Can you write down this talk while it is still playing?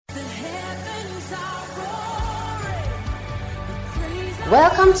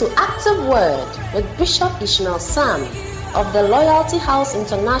Welcome to Active Word with Bishop Ishmael Sam of the Loyalty House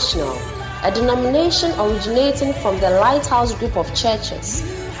International, a denomination originating from the Lighthouse Group of Churches,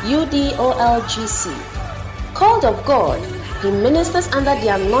 UDOLGC. Called of God, he ministers under the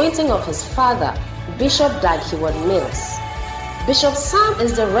anointing of his father, Bishop Dag Heward-Mills. Bishop Sam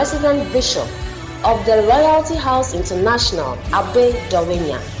is the resident bishop of the Loyalty House International, Abe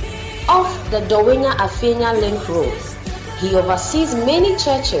Dawenya, off the Dawenya-Afenya Link Road. He oversees many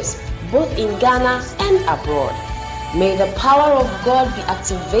churches both in Ghana and abroad. May the power of God be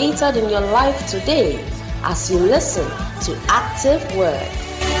activated in your life today as you listen to Active Word.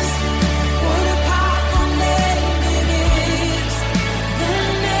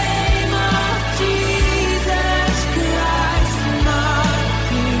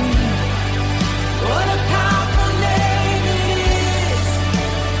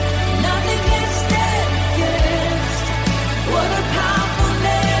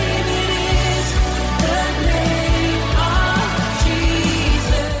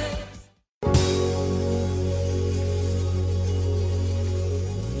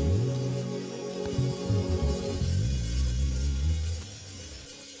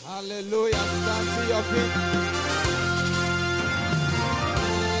 Hallelujah. Stand to your feet.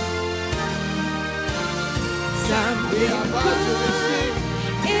 Something good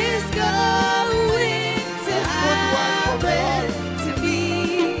is going to happen to me.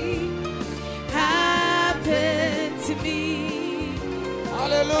 Happen to me.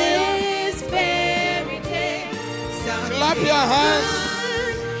 Hallelujah. This very day. Clap your hands.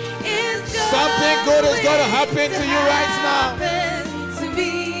 Something good is going to happen to you right now.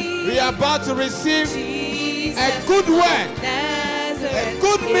 We are about to receive a good word, a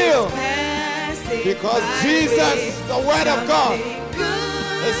good meal, because Jesus, the word of God,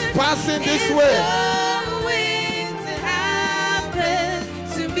 is passing this way.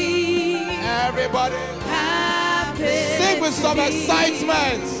 Everybody, sing with some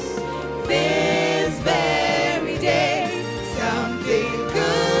excitement. This very day, something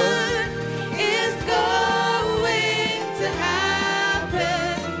good is going to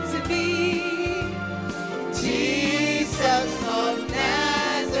happen to me. Jesus of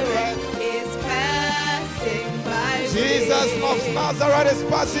Nazareth is passing by. Jesus of Nazareth is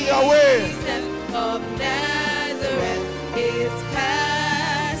passing your way. Jesus of Nazareth is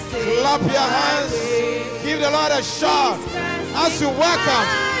passing. Clap your hands. Give the Lord a shout as you welcome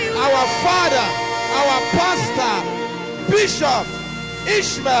our Father, our Pastor, Bishop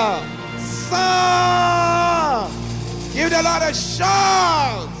Ishmael Sam. Give the Lord a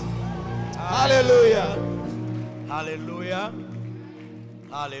shout. Hallelujah. Hallelujah.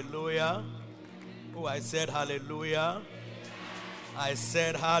 Hallelujah. Oh, I said hallelujah. I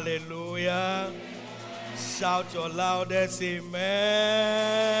said hallelujah. Shout your loudest amen.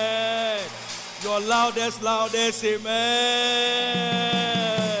 Your loudest amen.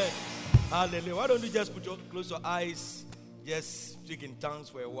 Hallelujah. Why don't you just close your eyes? Just speak in tongues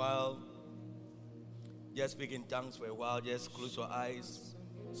for a while. Just speak in tongues for a while. Just close your eyes.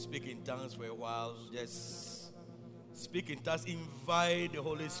 Speak in tongues for a while. Just speak in tongues. Invite the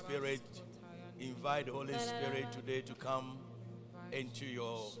Holy Spirit. Invite the Holy Spirit today to come into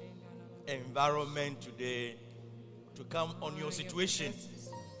your environment today, to come on your situation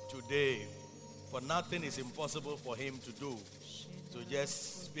today. For nothing is impossible for him to do. So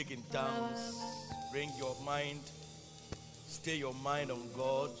just speak in tongues. Bring your mind. Stay your mind on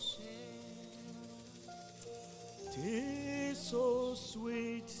God. Tis so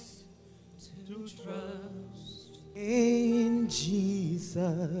sweet to trust in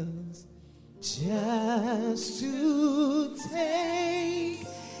Jesus, just to take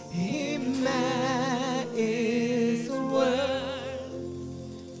him at his word,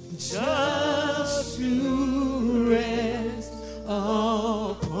 just to rest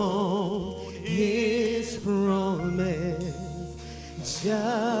upon his promise,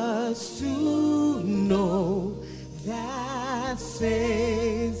 just to know that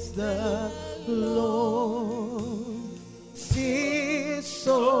says the Lord. 'Tis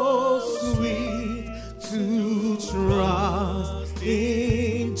so sweet to trust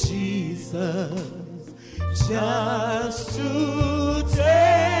in Jesus, just to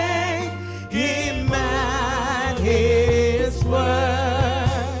take him at his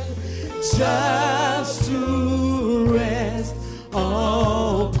word, just to rest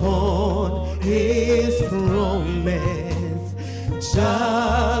upon his promise,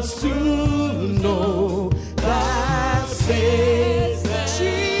 just to know that says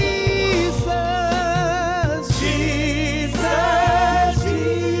Jesus, Jesus,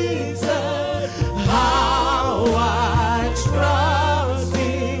 Jesus,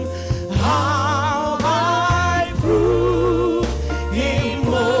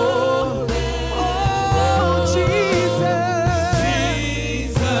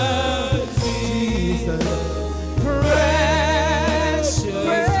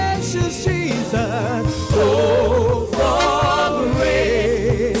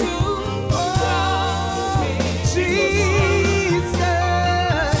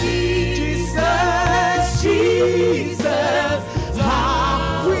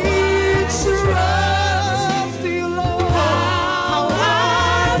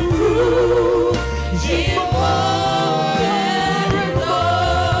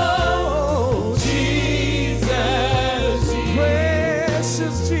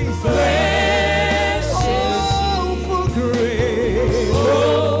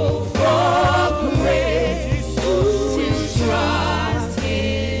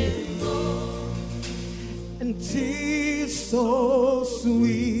 'tis so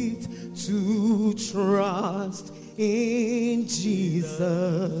sweet to trust in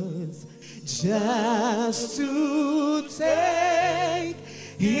Jesus, just to take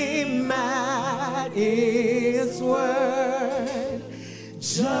him at his word,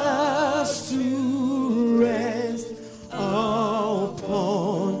 just to rest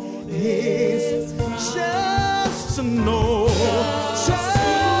upon his, just to know,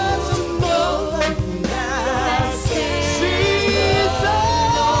 just to know that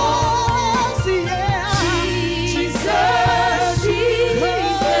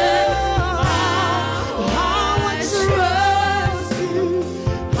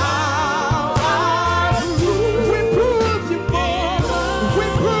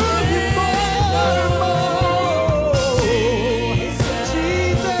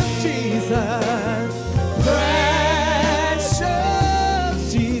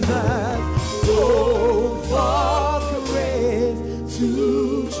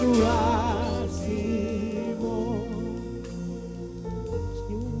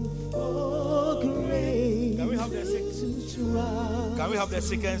the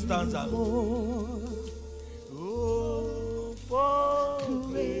second stanza.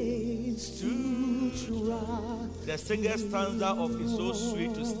 The second stanza of It's So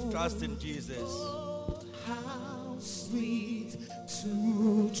Sweet to Trust in Jesus. How sweet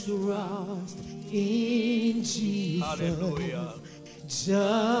to trust in Jesus. Hallelujah.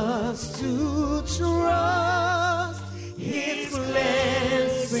 Just to trust his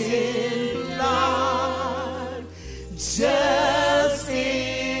cleansing blood. Just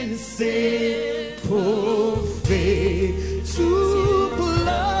in simple faith to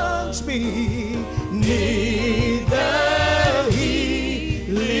plunge me neath the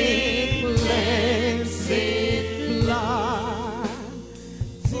healing cleansing blood.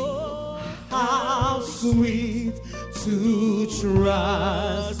 How sweet to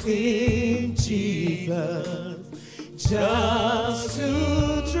trust in Jesus, just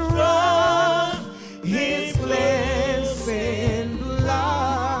to trust his cleansing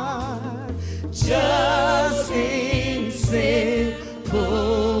blood, just in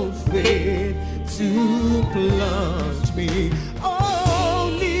simple faith to plunge me. Oh,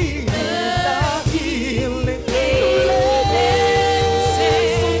 need the healing cleansing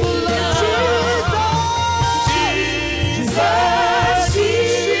blood. Jesus,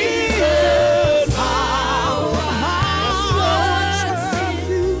 Jesus, how I trust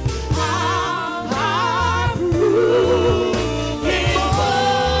you, how I prove it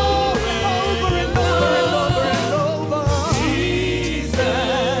over and over and over.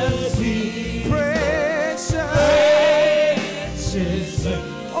 Jesus, precious,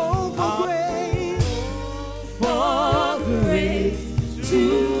 over grace, for grace to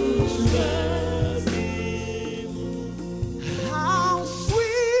trust him. How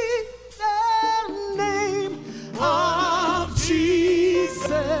sweet the name of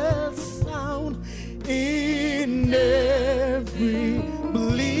Jesus sound in every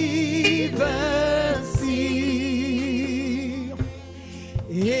believer's ear.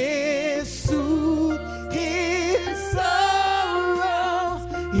 His soothe his sorrows,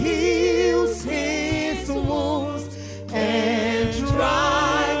 heals his wounds, and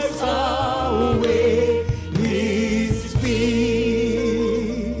drives away his fear.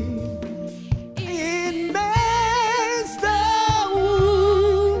 It makes the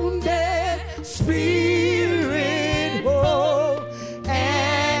wounded spirit whole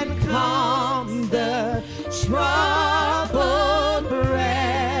and calm the troubled breast.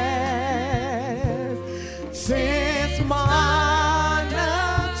 Since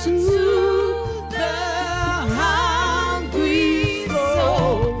manna to the hungry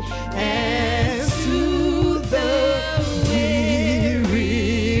soul and to the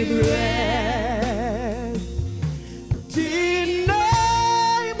weary breast.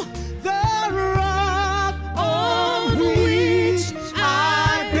 Name the rock on which I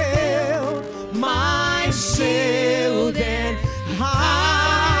build my shame.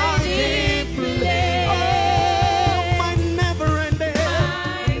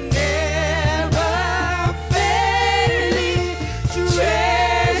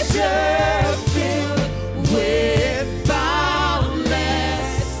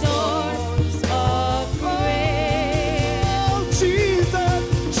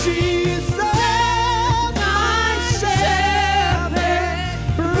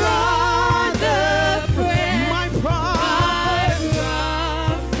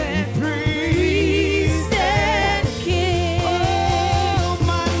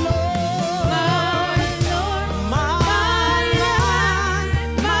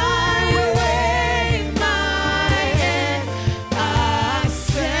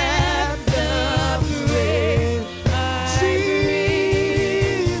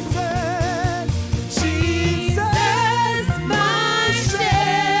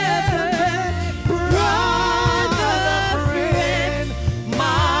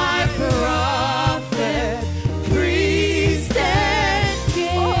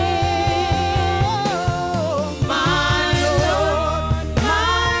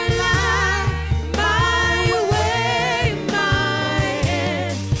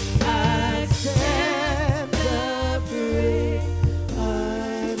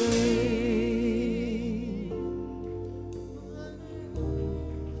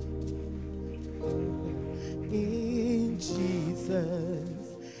 Jesus,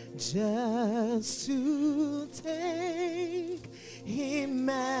 just to take him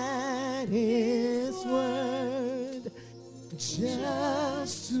at his word,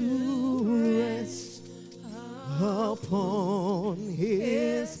 just to rest upon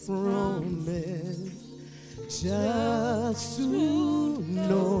his promise, just to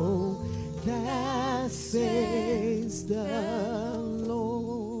know that says the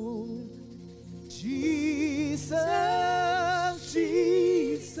Lord. Jesus,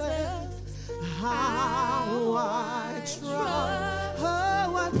 Jesus, how I try,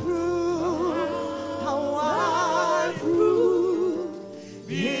 how I prove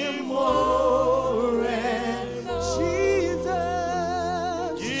him more and Jesus,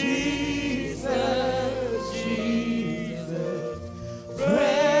 Jesus, Jesus,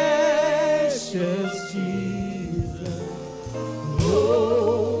 precious Jesus,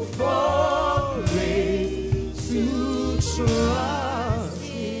 oh, for grace to trust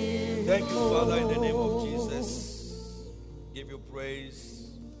him. Thank you, Father, in the name of Jesus. Give you praise,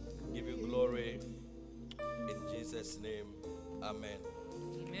 give you glory. In Jesus' name, amen.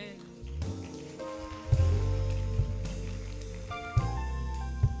 Amen.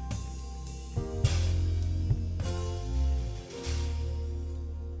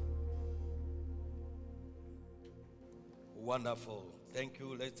 Wonderful. Thank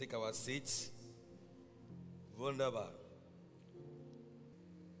you. Let's take our seats. Wunderbar.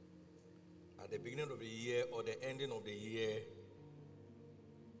 At the beginning of the year or the ending of the year,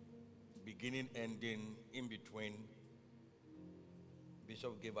 beginning, ending, in between,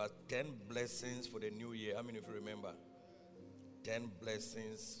 Bishop gave us 10 blessings for the new year. How many of you remember? 10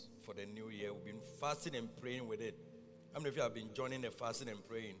 blessings for the new year. We've been fasting and praying with it. How many of you have been joining the fasting and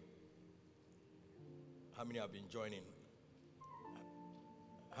praying? How many have been joining?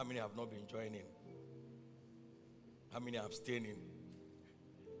 How many have not been joining? How many are abstaining?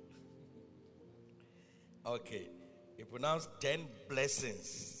 Okay. He pronounced 10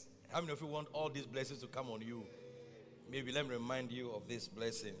 blessings. How many of you want all these blessings to come on you? Maybe let me remind you of these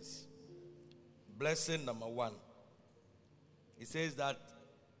blessings. Blessing number 1. It says that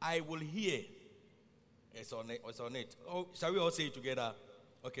I will hear. It's on it. Oh, shall we all say it together?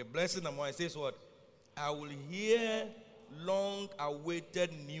 Okay, blessing number 1. It says what? I will hear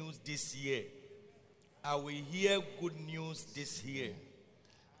long-awaited news this year. I will hear good news this year.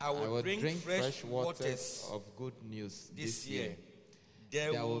 I will drink fresh waters of good news this year.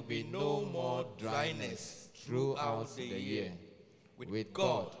 There will be no more dryness throughout the year. With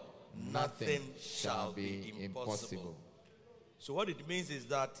God, nothing shall be impossible. So what it means is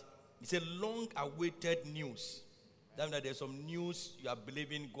that it's a long-awaited news. That means that there's some news you are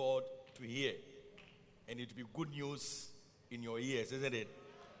believing God to hear. And it will be good news in your ears, isn't it?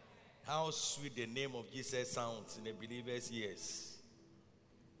 How sweet the name of Jesus sounds in a believer's ears.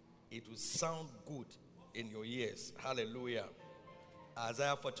 It will sound good in your ears. Hallelujah.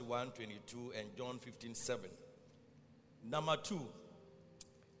 Isaiah 41:22 and John 15:7. Number 2,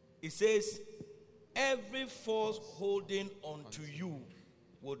 it says, every force holding onto you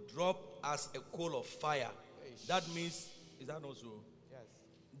will drop as a coal of fire. That means, is that also? Yes.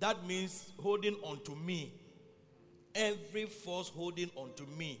 That means holding onto me. Every force holding onto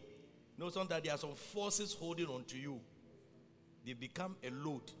me. You know, sometimes there are some forces holding onto you. They become a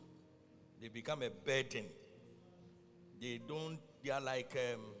load. They become a burden. They are like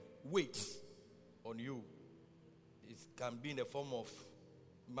weights on you. It can be in the form of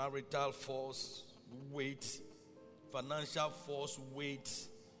marital force, weight, financial force, weight,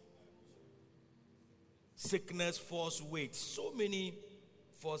 sickness force, weight. So many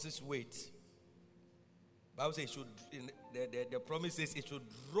forces, weight. Bible says the promise says it should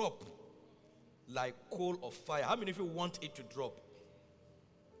drop like coal of fire. How many of you want it to drop?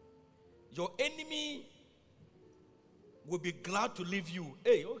 Your enemy will be glad to leave you.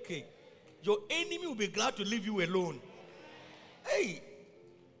 Hey, okay. Your enemy will be glad to leave you alone. Hey.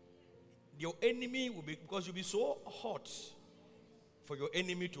 Your enemy will be, because you'll be so hot for your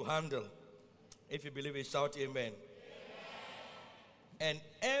enemy to handle. If you believe it, shout amen. And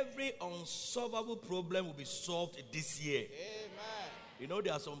every unsolvable problem will be solved this year. Amen. You know,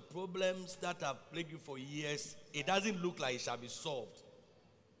 there are some problems that have plagued you for years. It doesn't look like it shall be solved.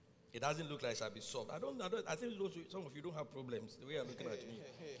 It doesn't look like it shall be solved. I think some of you don't have problems, the way you're looking at me.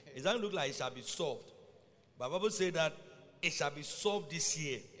 It doesn't look like it shall be solved. But the Bible says that it shall be solved this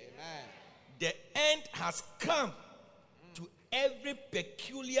year. Amen. The end has come to every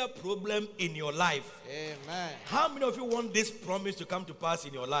peculiar problem in your life. Amen. How many of you want this promise to come to pass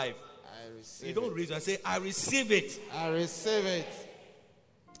in your life? I receive you don't read it. I say, I receive it. I receive it.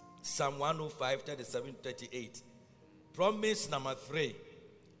 Psalm 105, 37, 38. Promise number 3.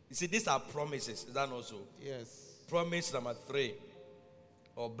 You see, these are promises. Is that not so? Yes. Promise number 3.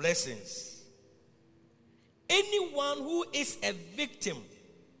 Or blessings. Anyone who is a victim,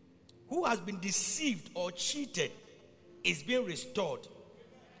 who has been deceived or cheated, is being restored.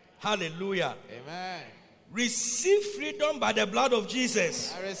 Hallelujah. Amen. Receive freedom by the blood of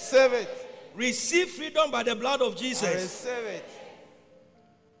Jesus. I receive it. Receive freedom by the blood of I Jesus. receive it.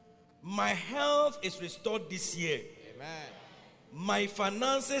 My health is restored this year. Amen. My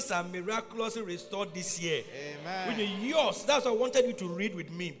finances are miraculously restored this year. Amen. Which is yours. That's what I wanted you to read with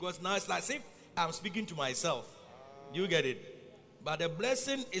me, because now it's like as if I'm speaking to myself. You get it? But the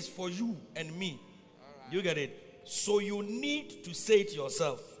blessing is for you and me. You get it? So you need to say it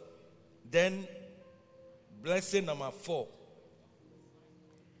yourself. Then, blessing number 4.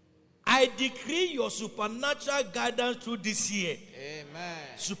 I decree your supernatural guidance through this year. Amen.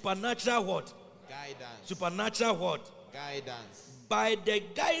 Supernatural what? Guidance. Supernatural what? Guidance. By the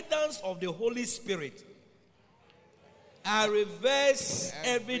guidance of the Holy Spirit, I reverse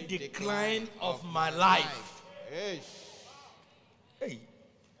every decline of my life. Yes. Hey,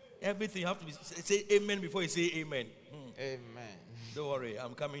 everything you have to be, say amen before you say amen. Amen. Don't worry,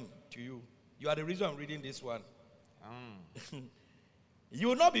 I'm coming to you. You are the reason I'm reading this one. You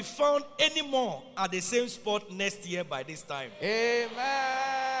will not be found anymore at the same spot next year by this time.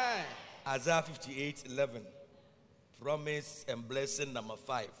 Amen. Isaiah 58:11. Promise and blessing number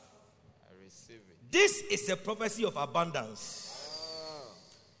 5. I receive it. This is a prophecy of abundance.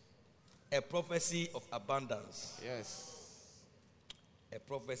 A prophecy of abundance. Yes. A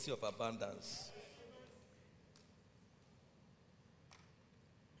prophecy of abundance.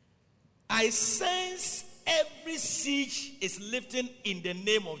 I sense every siege is lifting in the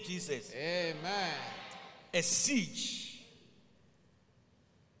name of Jesus. Amen. A siege,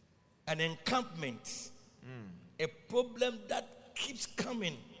 an encampment, a problem that keeps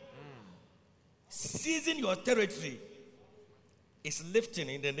coming, seizing your territory, is lifting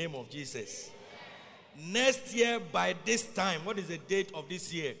in the name of Jesus. Next year, by this time, what is the date of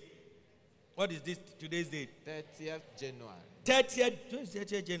this year? What is this today's date? 30th January.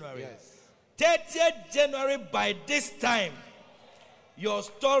 30th January. Yes. 30th January, by this time, your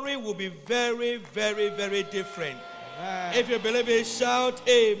story will be very, very, very different. Amen. If you believe it, shout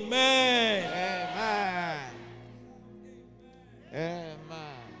amen. Amen. Amen.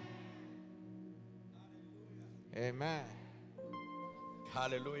 Amen.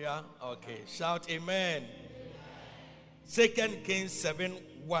 Hallelujah. Okay, shout amen. 2 Kings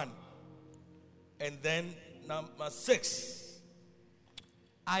 7:1. And then number 6.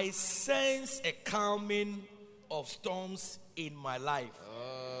 I sense a calming of storms in my life.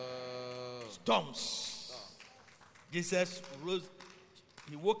 Storms. Jesus rose,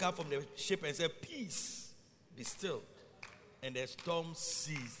 he woke up from the ship and said, peace, be still. And the storm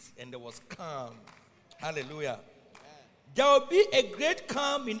ceased and there was calm. Hallelujah. There will be a great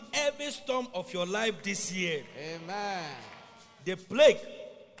calm in every storm of your life this year. Amen. The plague,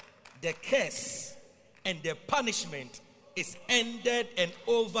 the curse, and the punishment is ended and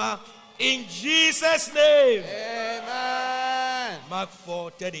over in Jesus' name. Amen. Mark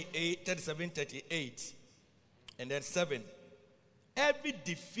 4:37-38. And then 7. Every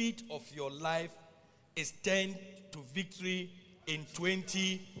defeat of your life is turned to victory in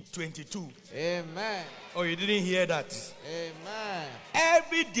 2022. Amen. Oh, you didn't hear that? Amen.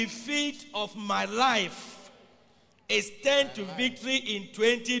 Every defeat of my life is turned to victory in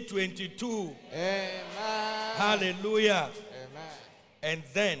 2022. Amen. Hallelujah. Amen. And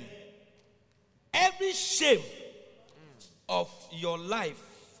then, every shame of your life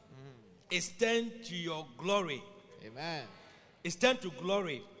is turned to your glory. Amen. It's turned to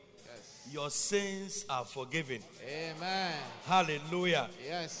glory. Yes. Your sins are forgiven. Amen. Hallelujah.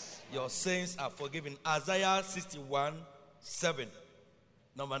 Yes. Your sins are forgiven. Isaiah 61:7.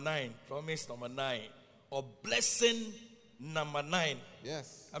 Number 9. Promise number 9. Or blessing number 9.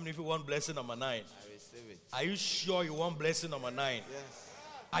 Yes. How many of you want blessing number 9? I receive it. Are you sure you want blessing number 9? Yes.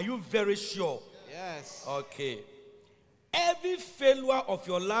 Are you very sure? Yes. Okay. Every failure of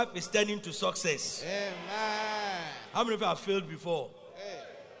your life is turning to success. Amen. How many of you have failed before? Hey.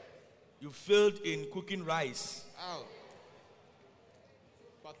 You failed in cooking rice. Ow.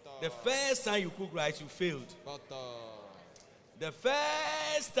 Butter. The first time you cook rice, you failed. Butter. The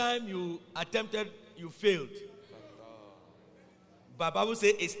first time you attempted, you failed. But Bible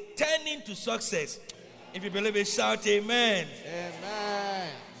says it's turning to success. If you believe it, shout amen. Amen.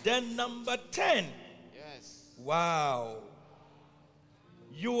 Then number 10. Yes. Wow.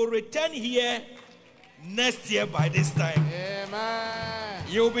 You will return here next year by this time. Amen.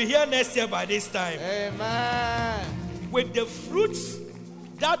 You will be here next year by this time. Amen. with the fruits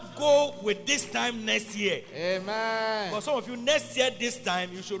that go with this time next year. Amen. For some of you, next year this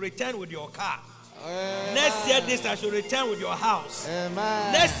time, you should return with your car. Amen. Next year this time, you should return with your house.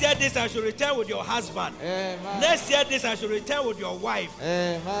 Amen. Next year this time, you should return with your husband. Amen. Next year this time, you should return with your wife.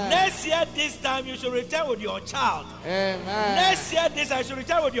 Amen. Next year this time, you should return with your child. Amen. Next year this time, you should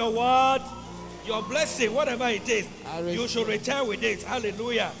return with your what? Your blessing, whatever it is. I You should receive. return with it.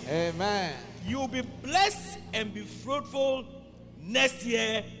 Hallelujah. Amen. You'll be blessed and be fruitful next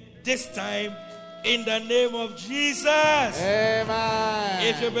year, this time, in the name of Jesus. Amen.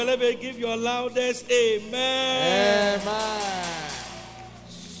 If you believe it, give your loudest amen. Amen.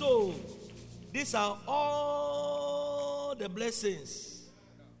 So, these are all the blessings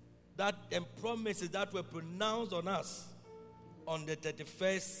that and promises that were pronounced on us on the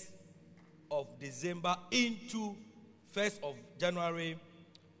 31st of December into 1st of January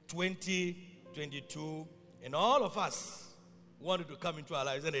 2022. And all of us wanted to come into our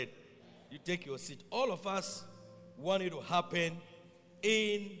lives, isn't it? You take your seat. All of us want it to happen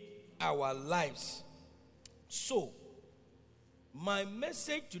in our lives. So, my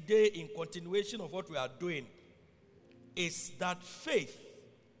message today, in continuation of what we are doing, is that faith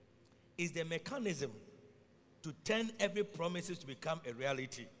is the mechanism to turn every promises to become a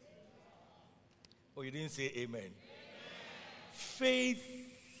reality. Oh, you didn't say amen. Faith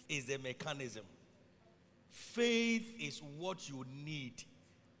is the mechanism. Faith is what you need.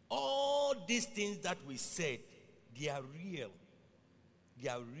 All these things that we said, they are real. They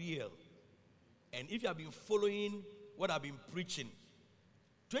are real. And if you have been following what I've been preaching,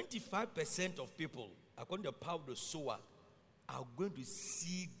 25% of people, according to the power of the sower, are going to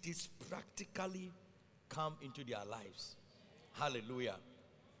see this practically come into their lives. Hallelujah.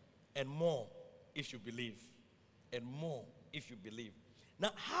 And more if you believe. And more if you believe.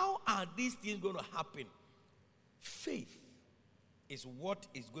 Now, how are these things going to happen? Faith is what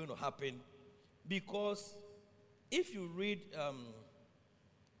is going to happen, because if you read,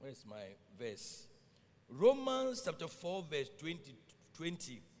 where's my verse? Romans chapter 4 verse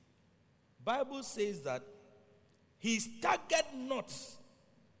 20, Bible says that he staggered not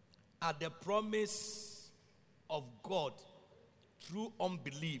at the promise of God through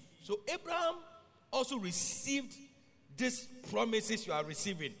unbelief. So Abraham also received these promises you are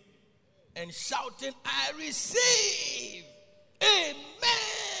receiving and shouting, I receive. Amen.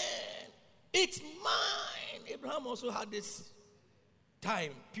 It's mine. Abraham also had this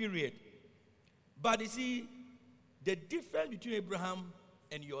time period. But you see, the difference between Abraham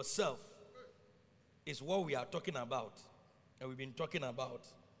and yourself is what we are talking about. And we've been talking about.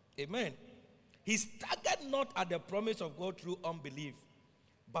 Amen. He staggered not at the promise of God through unbelief,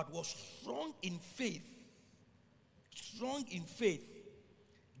 but was strong in faith. Strong in faith.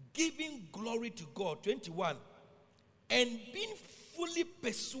 Giving glory to God. 21. And being fully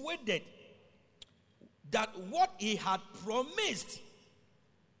persuaded that what he had promised,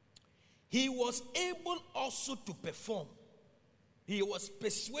 he was able also to perform. He was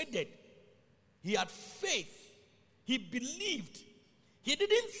persuaded. He had faith. He believed. He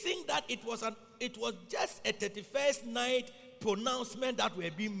didn't think that it was just a 31st night pronouncement that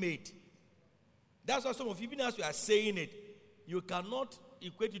were being made. That's why some of you, even as we are saying it, you cannot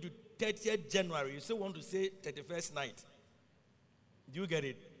equate it to 30th January. You still want to say 31st night. Do you get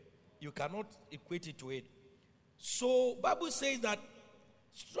it? You cannot equate it to it. So Bible says that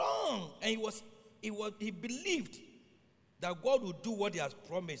strong, and he believed that God would do what he has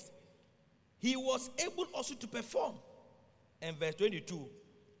promised. He was able also to perform. And verse 22,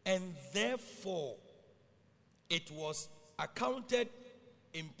 and therefore it was accounted,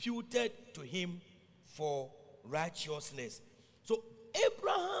 imputed to him for righteousness. So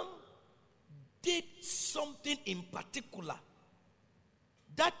Abraham did something in particular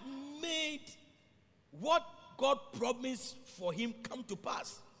that made what God promised for him come to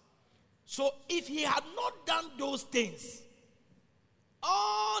pass. So if he had not done those things,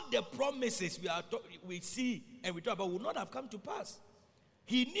 all the promises we see and we talk about would not have come to pass.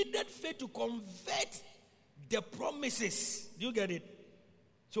 He needed faith to convert the promises. Do you get it?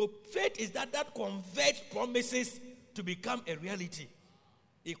 So faith is that converts promises to become a reality.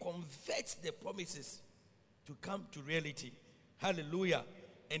 It converts the promises to come to reality. Hallelujah.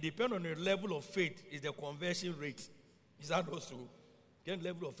 And depending on the level of faith is the conversion rate. Is that also? Get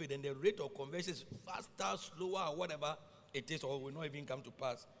level of faith and the rate of conversion is faster, slower, or whatever it is, or will not even come to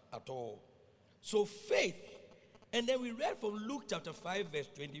pass at all. So faith. And then we read from Luke chapter 5 verse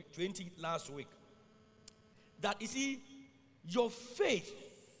 20 last week. That you see, your faith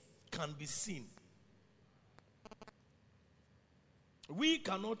can be seen. We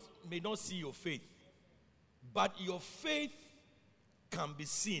may not see your faith. but your faith can be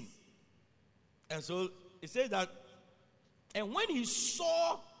seen. And so it says that, and when he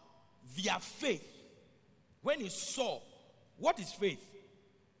saw their faith, when he saw, what is faith?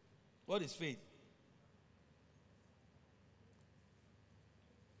 What is faith?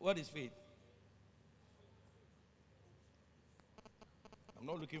 What is faith? I'm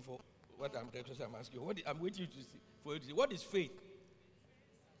not looking for what I'm asking you. I'm waiting to see for you to see. What is faith?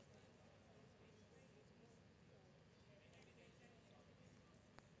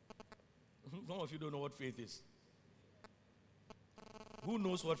 Some of you don't know what faith is. Who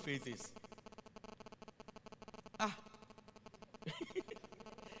knows what faith is?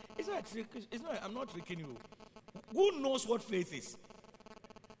 It's not, I'm not tricking you. Who knows what faith is?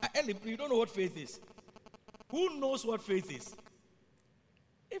 Ellie, you don't know what faith is. Who knows what faith is?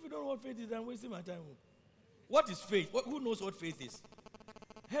 If you don't know what faith is, I'm wasting my time. What is faith? Who knows what faith is?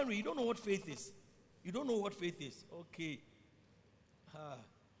 Henry, you don't know what faith is. You don't know what faith is. Okay.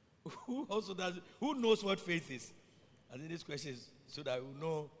 Who also does? Who knows what faith is? I think this question is so that we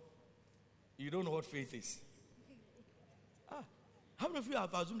know you don't know what faith is. How many of you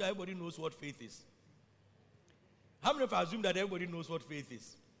have assumed that everybody knows what faith is? How many of you have assumed that everybody knows what faith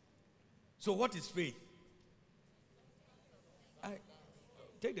is? So what is faith?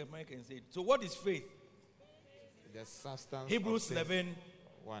 Take the mic and say it. So what is faith? The substance Hebrews of 11,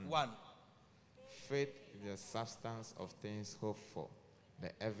 1. Faith is the substance of things hoped for,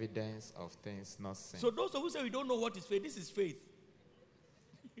 the evidence of things not seen. So those who say we don't know what is faith, this is faith.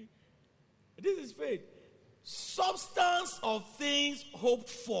 This is faith. Substance of things hoped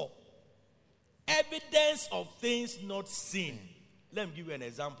for, evidence of things not seen. Let me give you an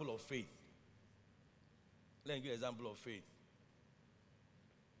example of faith. Let me give you an example of faith,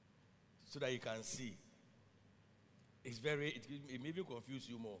 so that you can see. It may even confuse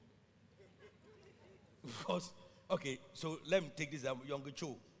you more. Because, okay, so let me take this example. Younger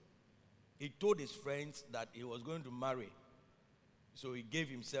Cho, he told his friends that he was going to marry. So he gave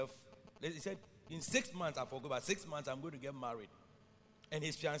himself, he said, in 6 months, I forgot, but 6 months I'm going to get married. And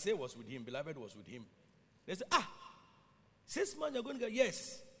his fiancée was with him, beloved was with him. They said, 6 months you're going to get,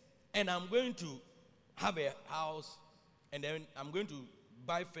 yes. And I'm going to have a house, and then I'm going to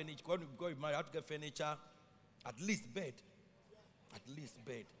buy furniture. Because you marry, I have to get furniture, at least bed. At least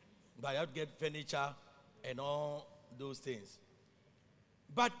bed. But I have to get furniture and all those things.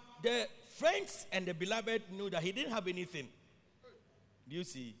 But the friends and the beloved knew that he didn't have anything. Do you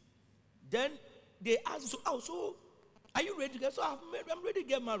see? Then they asked, so are you ready to get? So I'm ready to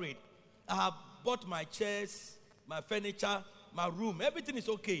get married. I have bought my chairs, my furniture, my room. Everything is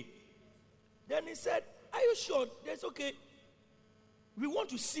okay. Then he said, are you sure? That's okay. We want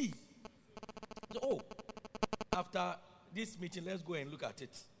to see. So, after this meeting, let's go and look at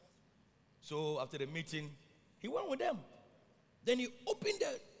it. So after the meeting, he went with them. Then he opened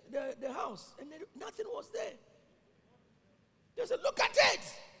the house, and then nothing was there. They said, look at it.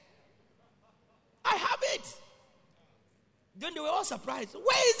 I have it. Then they were all surprised.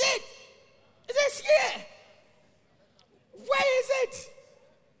 Where is it? It says here. Where is it?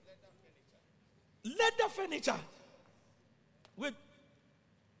 Leather furniture with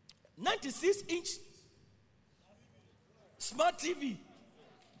 96-inch smart TV.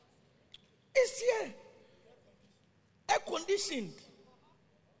 It's here. Air conditioned.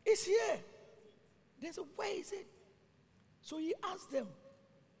 It's here. They said, where is it? So he asked them,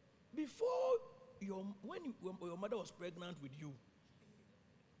 when your mother was pregnant with you,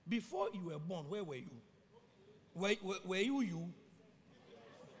 before you were born, where were you? Were you you?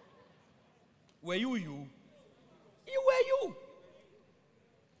 Were you you? You were you.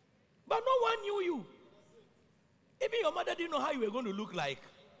 But no one knew you. Even your mother didn't know how you were going to look like.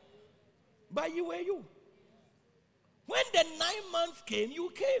 But you were you. When the 9 months came,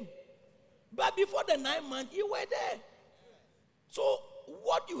 you came. But before the 9 months, you were there. So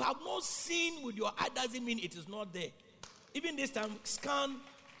what you have not seen with your eye doesn't mean it is not there. Even this time, scan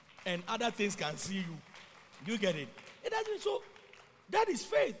and other things can see you. You get it? It doesn't mean so. That is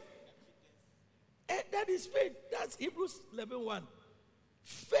faith. That is faith. That's Hebrews 11:1.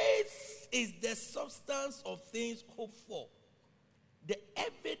 Faith is the substance of things hoped for, the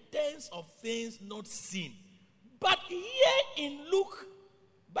evidence of things not seen. But here in Luke,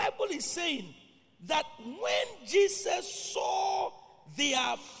 Bible is saying that when Jesus saw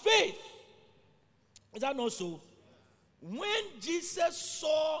their faith, is that not so? When Jesus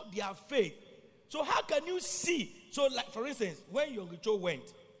saw their faith, so how can you see? So, like for instance, when Yongicho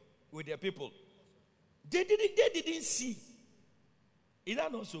went with their people, they didn't see. Is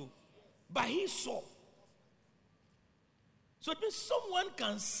that not so? But he saw. So it means someone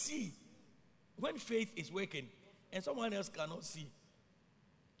can see when faith is working and someone else cannot see.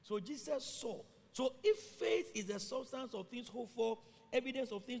 So Jesus saw. So if faith is the substance of things hoped for,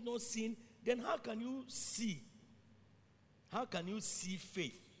 evidence of things not seen, then how can you see? How can you see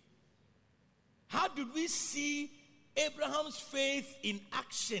faith? How did we see Abraham's faith in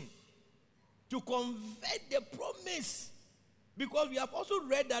action to convert the promise? Because we have also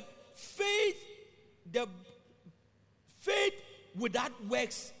read that faith without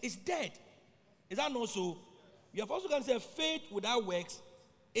works is dead. Is that not so? You have also going to say faith without works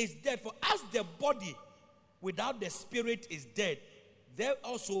is dead. For as the body without the spirit is dead, there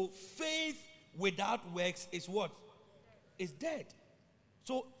also faith without works is what? Is dead.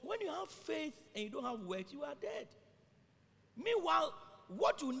 So when you have faith and you don't have works, you are dead. Meanwhile,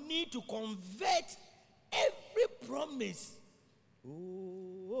 what you need to convert every promise.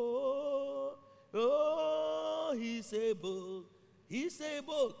 He's able. He's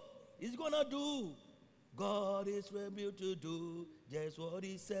able. He's gonna do. God is able to do just what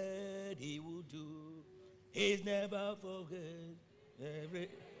he said he will do. He's never forget.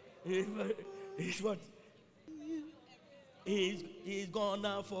 He's what? He's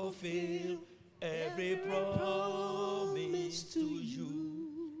gonna fulfill every promise to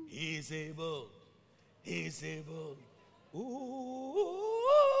you. He's able. He's able.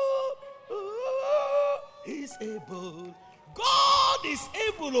 He's able. God is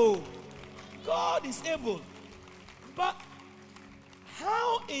able. Oh. God is able. But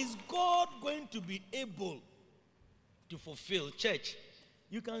how is God going to be able to fulfill? Church,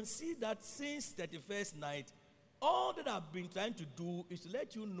 you can see that since 31st night, all that I've been trying to do is to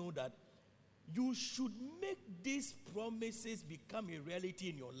let you know that you should make these promises become a reality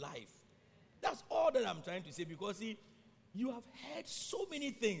in your life. That's all that I'm trying to say, because see, you have heard so many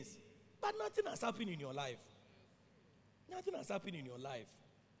things, but nothing has happened in your life. Nothing has happened in your life.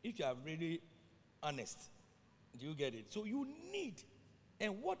 If you are really honest, do you get it? So you need,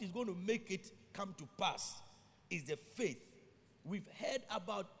 and what is going to make it come to pass is the faith. We've heard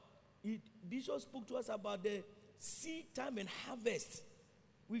about it. Bishop spoke to us about the seed time and harvest.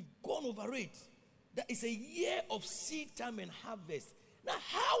 We've gone over it. That is a year of seed time and harvest. Now,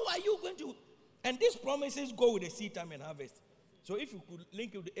 how are you going to? And these promises go with the seed time and harvest. So if you could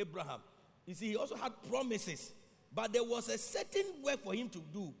link it to Abraham, you see, he also had promises, but there was a certain work for him to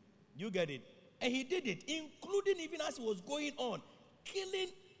do. You get it? And he did it, including even as he was going on, killing,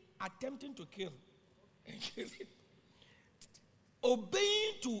 attempting to kill.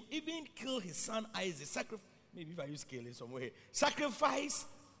 Obeying to even kill his son Isaac. Maybe if I use kill in some way. Sacrifice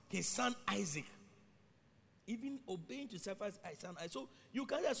his son Isaac. Even obeying to sacrifice his son Isaac. So you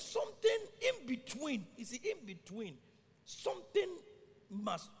can have something in between. You see, in between. Something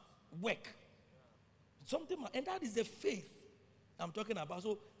must work. Something must, and that is the faith I'm talking about.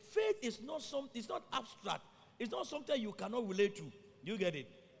 So faith is not something, it's not abstract. It's not something you cannot relate to. You get it?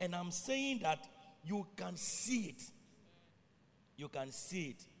 And I'm saying that you can see it. You can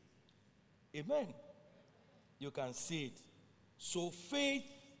see it. Amen. You can see it. So faith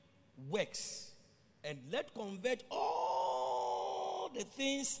works. And let's convert all the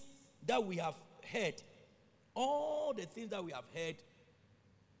things that we have heard. All the things that we have heard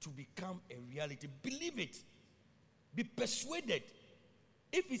to become a reality. Believe it. Be persuaded.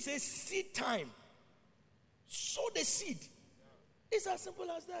 If it says seed time, sow the seed. It's as simple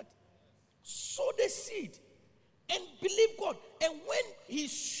as that. Sow the seed and believe God. And when he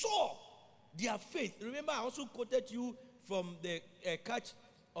saw their faith, remember I also quoted you from the catch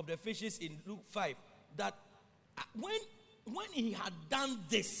of the fishes in Luke 5, that when he had done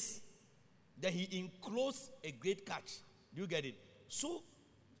this, then he enclosed a great catch. Do you get it? So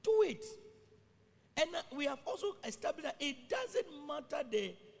do it. And we have also established that it doesn't matter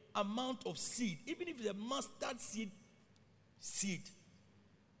the amount of seed, even if it's a mustard seed.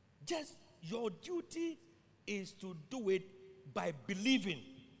 Just your duty is to do it by believing.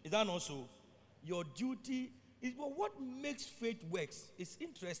 Is that not so? Your duty is, well, what makes faith works? It's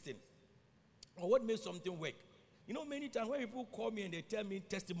interesting. Or what makes something work? You know, many times when people call me and they tell me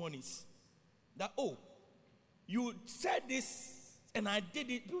testimonies that, oh, you said this and I did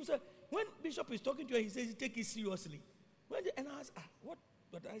it. People say, when Bishop is talking to you, he says, take it seriously. And I ask, what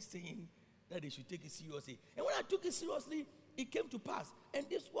are I saying that they should take it seriously? And when I took it seriously, it came to pass. And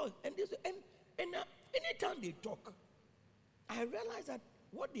this was, and this, and anytime they talk, I realize that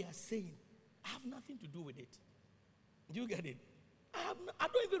what they are saying, I have nothing to do with it. Do you get it? I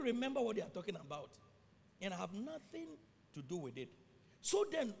don't even remember what they are talking about. And I have nothing to do with it. So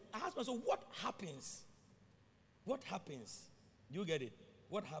then, I ask myself, what happens? What happens? Do you get it?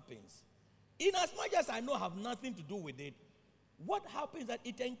 What happens? In as much as I know I have nothing to do with it, what happens that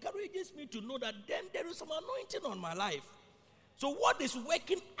it encourages me to know that then there is some anointing on my life. So what is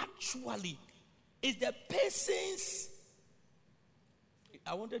working actually is the person's,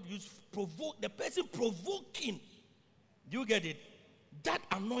 I wanted to use the person provoking, do you get it? That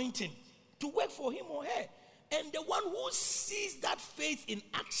anointing to work for him or her. And the one who sees that faith in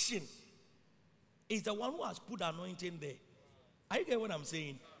action is the one who has put the anointing there. Are you getting what I'm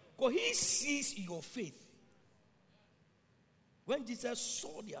saying? Because he sees your faith. When Jesus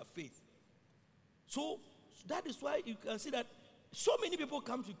saw their faith. So that is why you can see that so many people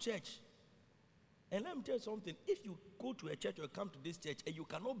come to church. And let me tell you something. If you go to a church or come to this church and you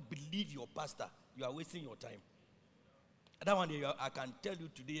cannot believe your pastor, you are wasting your time. That one day I can tell you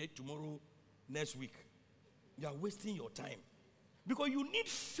today, tomorrow, next week. You are wasting your time. Because you need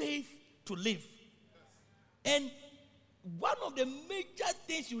faith to live. And one of the major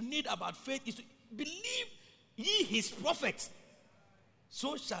things you need about faith is to believe ye his prophet.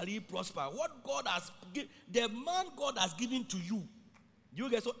 So shall he prosper. What God has given, the man God has given to you. You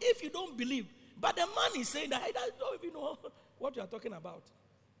get, so if you don't believe, but the man is saying that I don't even know what you are talking about.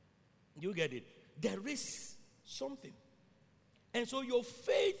 You get it? There is something. And so your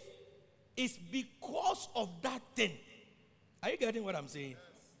faith is because of that thing. Are you getting what I'm saying?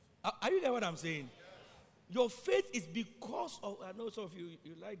 Yes. Are you getting what I'm saying? Yes. Your faith is because of, I know some of you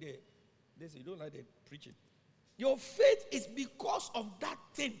like this, you don't like the preaching. Your faith is because of that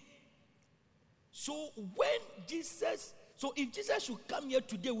thing. So if Jesus should come here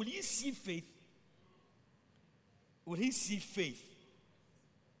today, will he see faith? Will he see faith?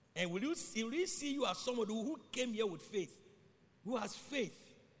 And will he see you as somebody who came here with faith? Who has faith?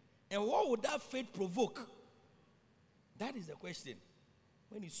 And what would that faith provoke? That is the question.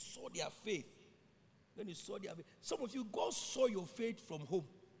 When he saw their faith. Some of you, God saw your faith from home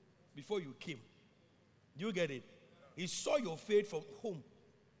before you came. Do you get it? He saw your faith from home.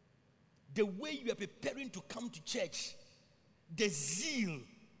 The way you are preparing to come to church. The zeal.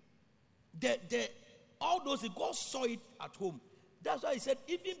 All those, God saw it at home. That's why he said,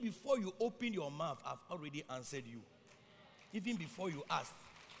 even before you open your mouth, I've already answered you. Even before you asked,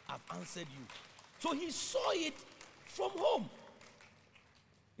 I've answered you. So he saw it from home.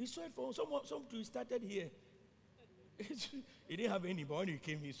 He saw it from home. Some started here. He didn't have any, but when he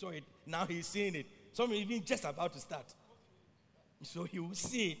came, he saw it. Now he's seeing it. Some even just about to start. So he will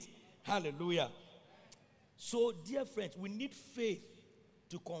see it. Hallelujah. So, dear friends, we need faith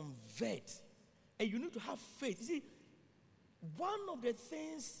to convert. And you need to have faith. You see, one of the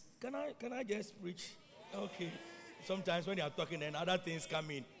things, can I just preach? Okay. Sometimes when you are talking, then other things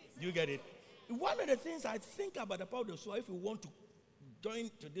come in. You get it? One of the things I think about the power of the soul, if you want to join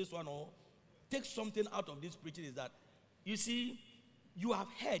to this one or take something out of this preaching, is that, you see, you have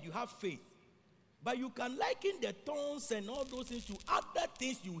heard, you have faith. But you can liken the tongues and all those things to other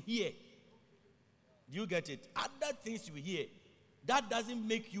things you hear. You get it? Other things you hear. That doesn't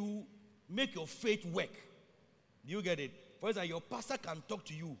make your faith work. Do you get it? For example, your pastor can talk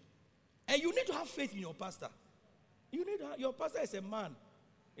to you. And you need to have faith in your pastor. Your pastor is a man.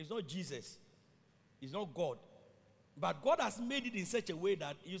 It's not Jesus. It's not God. But God has made it in such a way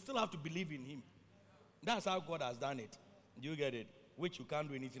that you still have to believe in him. That's how God has done it. Do you get it? Which you can't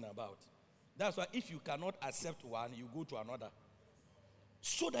do anything about. That's why if you cannot accept one, you go to another.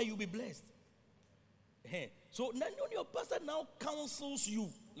 So that you'll be blessed. So when your pastor now counsels you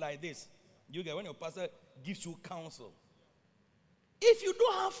like this, you get when your pastor gives you counsel. If you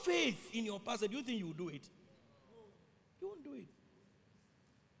don't have faith in your pastor, do you think you will do it? You won't do it.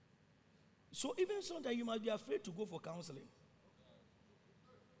 So even sometimes you must be afraid to go for counseling.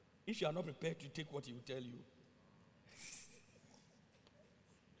 If you are not prepared to take what he will tell you.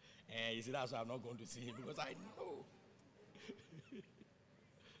 And you see, that's why I'm not going to see him, because I know.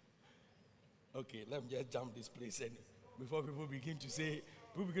 Okay, let me just jump this place, and before people begin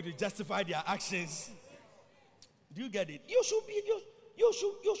to justify their actions. Do you get it? You should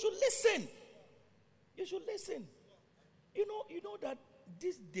listen. You should listen. You know that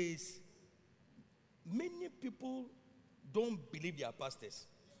these days, many people don't believe their pastors.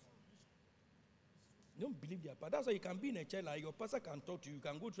 Don't believe their pastor. That's why you can be in a church like your pastor can talk to you. You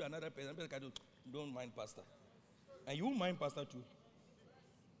can go to another person. Can do, don't mind pastor. And you won't mind pastor too.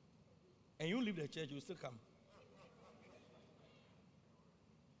 And you leave the church, you will still come.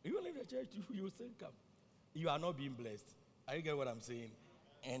 You will leave the church, you will still come. You are not being blessed. Are you getting what I'm saying?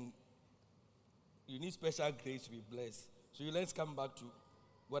 And you need special grace to be blessed. So let's come back to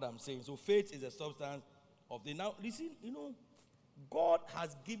what I'm saying. So faith is a substance of the. Now listen, God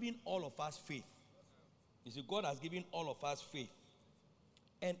has given all of us faith. You see, God has given all of us faith.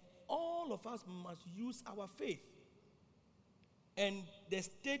 And all of us must use our faith. And the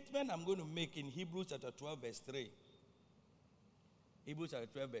statement I'm going to make in Hebrews chapter 12, verse 3. Hebrews chapter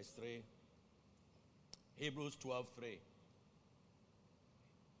 12, verse 3. Hebrews 12, 3.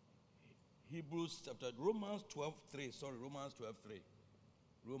 Romans 12, 3. Sorry, Romans 12, 3.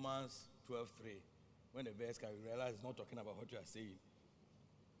 Romans 12, 3. When the verse comes, you realize it's not talking about what you are saying.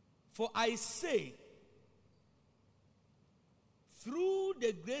 For I say, through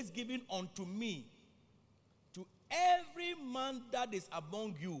the grace given unto me, to every man that is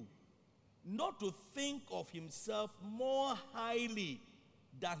among you, not to think of himself more highly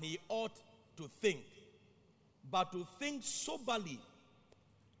than he ought to think, but to think soberly,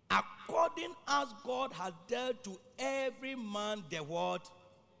 according as God has dealt to every man the what?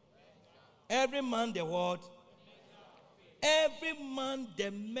 Every man the what? Every man the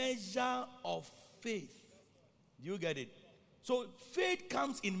measure of faith. Do you get it? So faith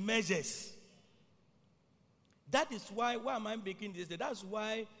comes in measures. That is why am I making this? That's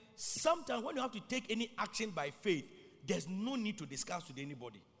why sometimes when you have to take any action by faith, there's no need to discuss with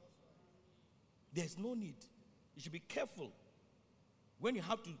anybody. There's no need. You should be careful when you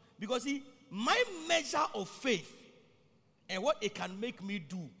have to, because see, my measure of faith and what it can make me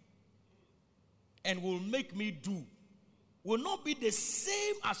do and will make me do will not be the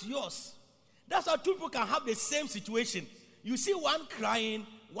same as yours. That's how two people can have the same situation. You see one crying,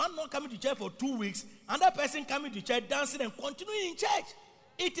 one not coming to church for 2 weeks, another person coming to church, dancing and continuing in church.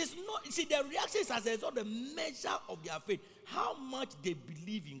 It is not, you see, their reaction is as a result of the measure of their faith. How much they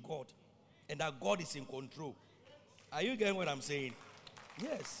believe in God and that God is in control. Are you getting what I'm saying?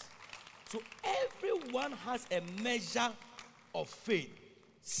 Yes. So everyone has a measure of faith.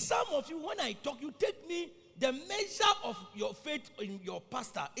 Some of you, when I talk, you take me, the measure of your faith in your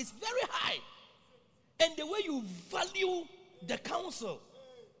pastor is very high. And the way you value the counsel.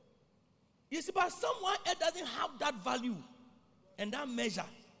 You see, but someone else doesn't have that value and that measure.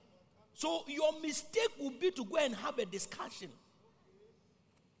 So your mistake will be to go and have a discussion.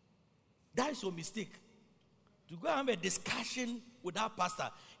 That is your mistake. To go and have a discussion with that pastor.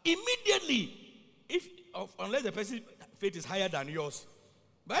 Immediately, unless the person's faith is higher than yours.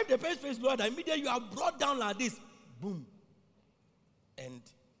 But if the person's faith is lower than, immediately you are brought down like this. Boom. And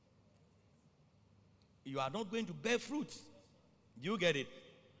you are not going to bear fruit. You get it?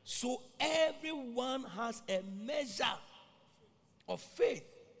 So everyone has a measure of faith.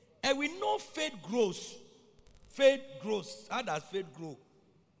 And we know faith grows. Faith grows. How does faith grow?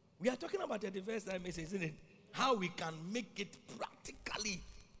 We are talking about it the first time, isn't it? How we can make it practically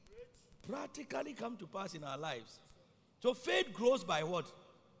come to pass in our lives. So faith grows by what?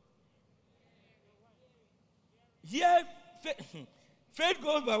 Faith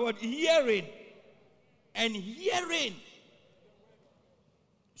grows by what? Hearing. And hearing.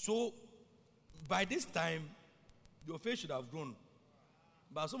 So, by this time, your faith should have grown.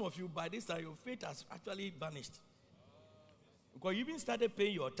 But some of you, by this time, your faith has actually vanished. Because you even started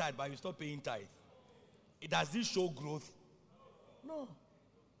paying your tithe, but you stopped paying tithe. Does this show growth? No.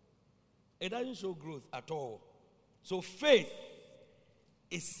 It doesn't show growth at all. So faith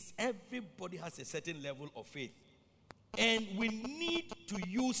is, everybody has a certain level of faith. And we need to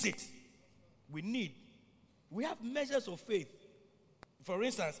use it. We have measures of faith. For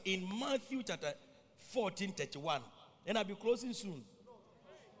instance, in Matthew chapter 14, 31. And I'll be closing soon.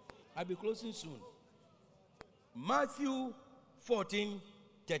 Matthew 14,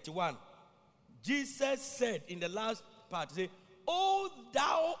 31. Jesus said in the last part, say, O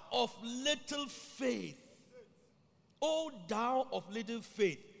thou of little faith. O thou of little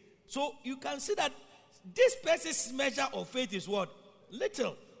faith. So you can see that this person's measure of faith is what?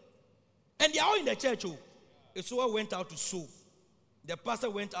 Little. And they are all in the church. A sower went out to sow. The pastor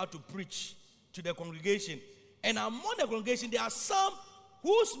went out to preach to the congregation. And among the congregation, there are some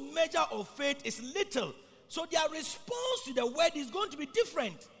whose measure of faith is little. So their response to the word is going to be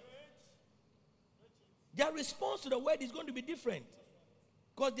different.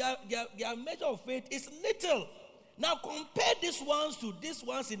 Because their measure of faith is little. Now compare these ones to these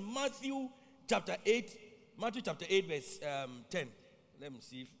ones in Matthew chapter 8, verse 10. Let me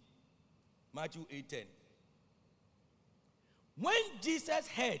see. Matthew 8:10. When Jesus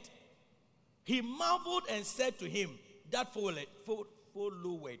heard, he marveled and said to him that followed,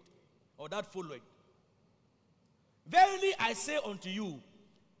 Verily I say unto you,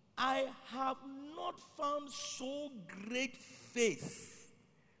 I have not found so great faith.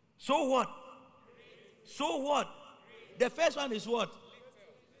 So what? The first one is what?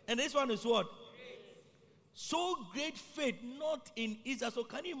 And this one is what? So great faith, not in Israel. So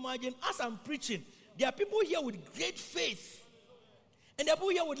can you imagine, as I'm preaching, there are people here with great faith. And there are people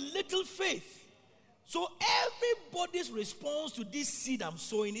here with little faith. So everybody's response to this seed I'm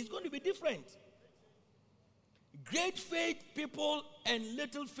sowing is going to be different. Great faith people and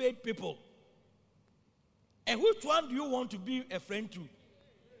little faith people. And which one do you want to be a friend to?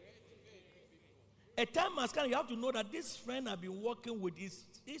 A time must come, you have to know that this friend I've been working with, his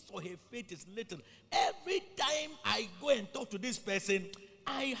or her faith is little. Every time I go and talk to this person,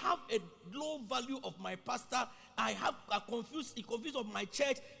 I have a low value of my pastor. I have a confused of my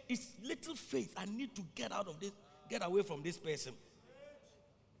church. It's little faith. I need to get out of this, get away from this person.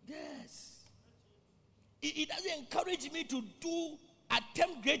 Yes. It doesn't encourage me to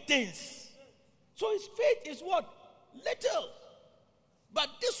attempt great things. So his faith is what? Little. But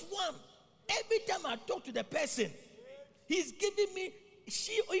this one, every time I talk to the person, he's giving me,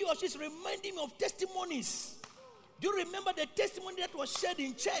 he or she's reminding me of testimonies. Do you remember the testimony that was shared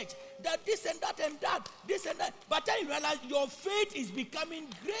in church? That this and that and that, this and that. But then you realize your faith is becoming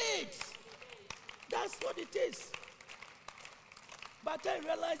great. That's what it is. But I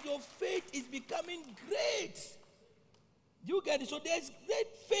realize your faith is becoming great. You get it? So there's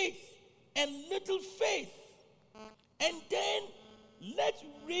great faith and little faith. And then let's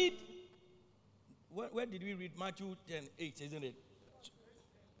read. Where did we read? Matthew 10:8, isn't it?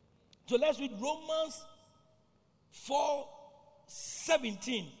 So let's read Romans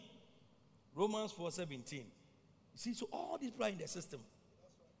 4:17. Romans 4:17. See, so all these people are in the system.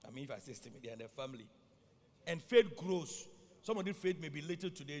 I mean, if I say system, they are in the family. And faith grows. Some of the faith may be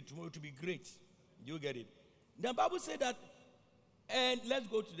little today, tomorrow to be great. You get it? The Bible said that, and let's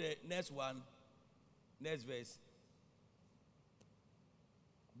go to the next one, next verse.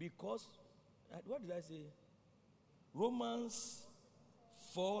 Because, what did I say? Romans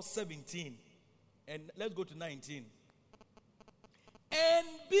 4:17. And let's go to 19. And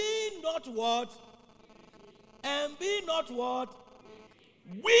be not what? And be not what?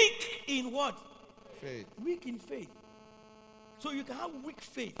 Weak in what? Faith. Weak in faith. So you can have weak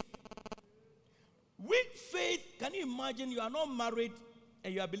faith. Weak faith, can you imagine you are not married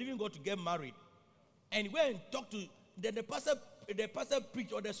and you are believing God to get married? And you went and talk to, then the pastor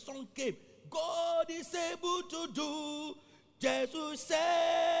preached or the song came. God is able to do just who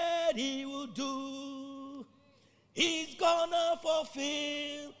said he will do. He's gonna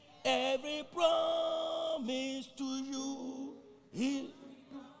fulfill every promise to you.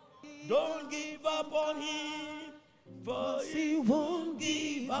 Don't give up on him, for he won't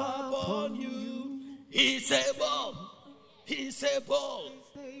give up on you. He's able. He's able.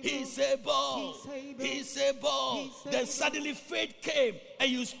 He's able. He's able. Then suddenly faith came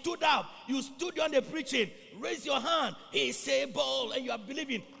and you stood up. You stood on the preaching. Raise your hand. He's able. And you are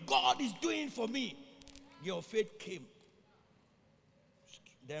believing God is doing for me. Your faith came.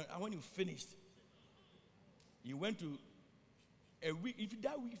 Then when you finished, you went to a week. If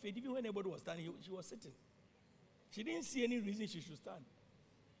that week faith, even when everybody was standing, she was sitting. She didn't see any reason she should stand.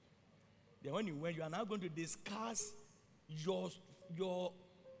 Then when you went, you are now going to discuss your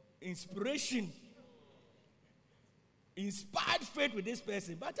inspiration, inspired faith with this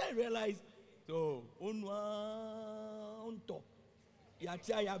person. But I realized, so on top,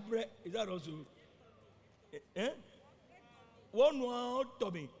 is that also? One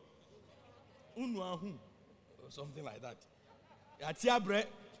Tommy, or something like that. Yatia bread.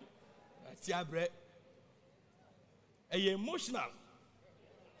 Emotional.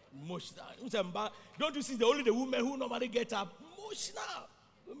 Don't you see only the women who normally get up? Emotional.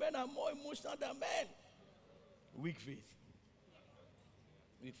 Women are more emotional than men. Weak faith.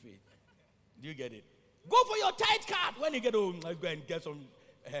 Weak faith. Do you get it? Go for your tithe card when you get home. Let's go and get some.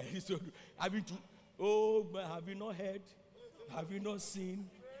 Have you not heard? Have you not seen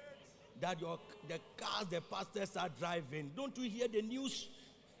that the cars the pastors are driving? Don't you hear the news?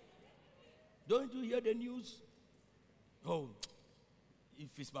 Don't you hear the news? Oh,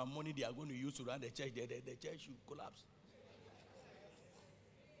 if it's my money they are going to use to run the church, the church should collapse.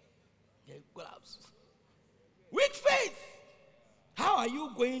 Collapse. Weak faith. How are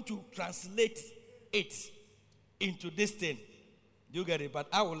you going to translate it into this thing? You get it? But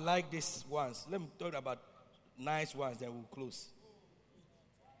I would like this ones. Let me talk about nice ones, then we'll close.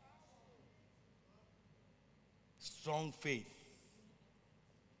 Strong faith.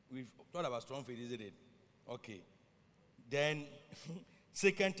 We've talked about strong faith, isn't it? Okay. Then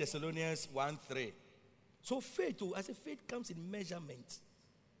 2 Thessalonians 1:3. So faith, as a faith comes in measurement.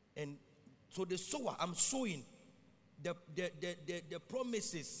 And so the sower, I'm sowing the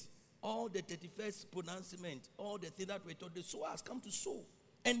promises, all the 31st pronouncement, all the things that we taught, the sower has come to sow.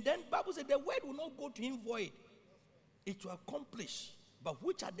 And then Bible said the word will not go to him void. It will accomplish. But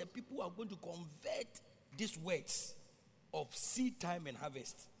which are the people who are going to convert these words of seed time and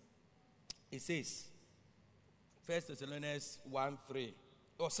harvest? It says, 1 Thessalonians 1:3.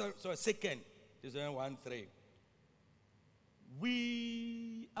 Oh, sorry, 2 Thessalonians 1:3.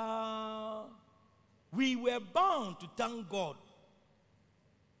 We were bound to thank God.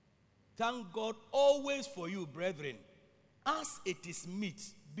 Thank God always for you, brethren, as it is meet,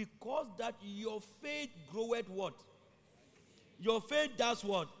 because that your faith groweth what? Your faith does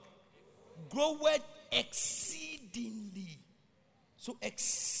what? Groweth exceedingly. So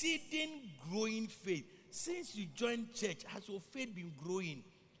exceeding growing faith. Since you joined church, has your faith been growing?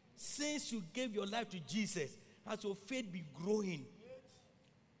 Since you gave your life to Jesus, has your faith been growing?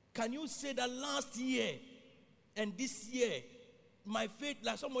 Can you say that last year and this year, my faith,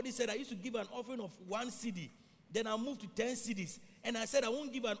 like somebody said, I used to give an offering of 1 cedi. Then I moved to 10 cedis. And I said, I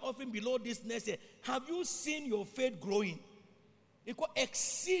won't give an offering below this next year. Have you seen your faith growing? It's called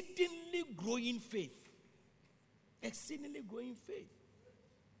exceedingly growing faith. Exceedingly growing faith.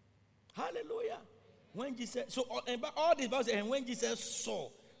 Hallelujah. When Jesus, so but all this Bible says, and when Jesus saw,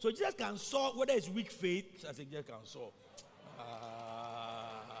 so Jesus can saw whether it's weak faith. I say Jesus can saw.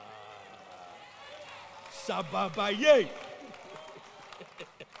 Sababaye.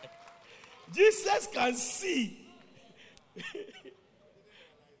 Jesus can see.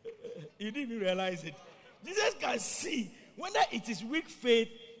 You didn't even realize it. Jesus can see whether it is weak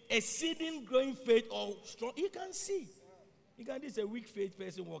faith, exceeding growing faith, or strong. He can see. He can see a weak faith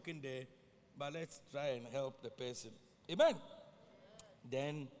person walking there, but let's try and help the person. Amen.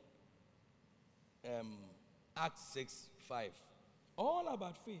 Then Acts 6:5. All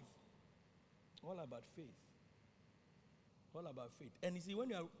about faith. All about faith. All about faith. And you see, when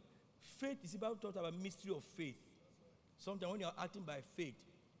you are faith, is about talk about mystery of faith. Sometimes when you are acting by faith,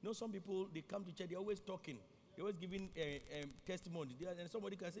 you know, some people, they come to church, they're always talking, they're always giving testimony. And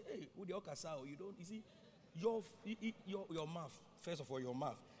somebody can say, hey, who the okasao? You don't, you see, your mouth, first of all, your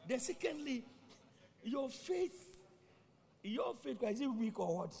mouth. Then secondly, your faith, is it weak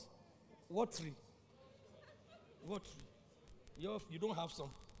or what? Watery. Watery. You don't have some.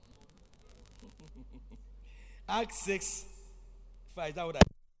 Acts 6:5. Is that what I?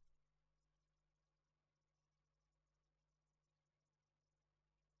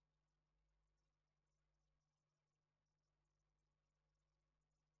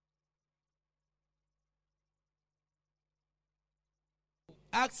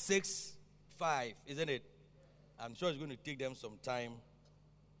 Acts 6:5, isn't it? I'm sure it's going to take them some time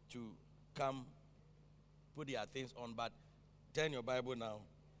to come put their things on, but turn your Bible now.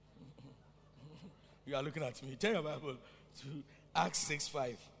 You are looking at me. Turn your Bible to Acts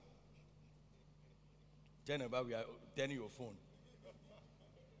 6:5. Turn your Bible, you are turning your phone.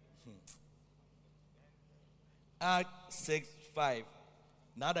 Acts 6:5.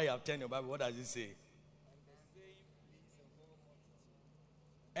 Now that you have turned your Bible, what does it say?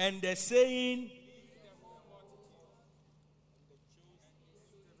 And the saying,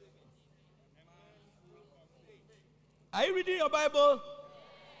 are you reading your Bible?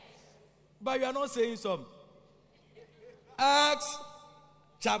 But you are not saying some. Acts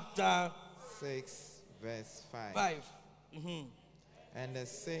chapter 6, verse 5. 5. Mm-hmm. And the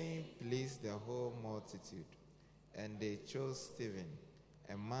saying pleased the whole multitude, and they chose Stephen,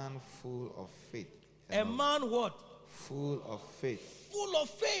 a man full of faith. A man what? Full of faith. Full of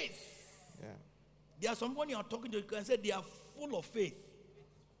faith. Yeah. There are someone you are talking to, you can say they are full of faith.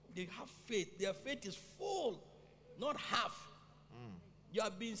 They have faith. Their faith is full, not half. You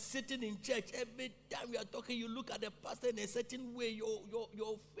have been sitting in church every time we are talking. You look at the pastor in a certain way.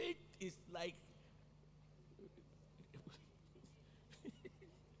 Your faith is like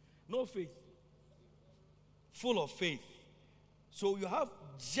no faith, full of faith. So you have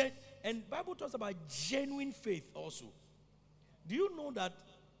and Bible talks about genuine faith also. Do you know that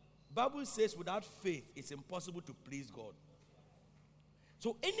Bible says without faith it's impossible to please God?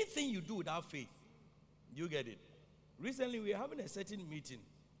 So anything you do without faith, you get it. Recently, we were having a certain meeting.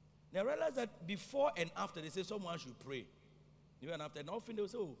 And I realized that before and after, they say someone should pray. Even and after, and often they will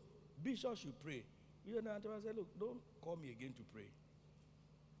say, oh, Bishop should pray. Even and after, I said, look, don't call me again to pray.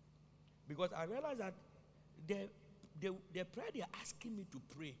 Because I realized that the prayer they are asking me to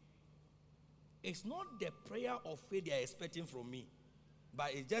pray, it's not the prayer of faith they are expecting from me,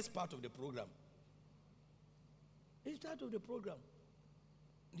 but it's just part of the program. It's part of the program.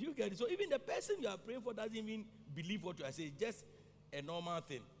 Do you get it? So even the person you are praying for doesn't even believe what you are saying. It's just a normal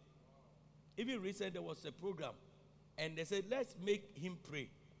thing. Even recently there was a program, and they said, let's make him pray.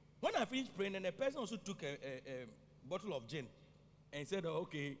 When I finished praying, and the person also took a bottle of gin and said, oh,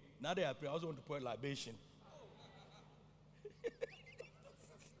 okay, now that I pray, I also want to pour a libation.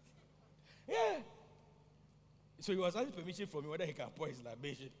 Yeah. So he was asking permission from me whether he can pour his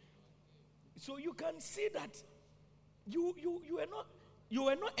libation. So you can see that You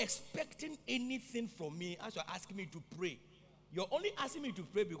were not expecting anything from me as you're asking me to pray. You're only asking me to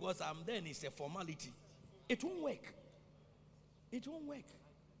pray because I'm there and it's a formality. It won't work. It won't work.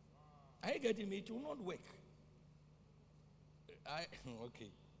 Are you getting me? It will not work.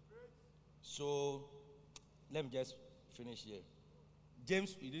 Okay. So let me just finish here.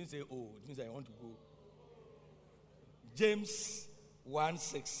 James, you didn't say, oh, it means I want to go. James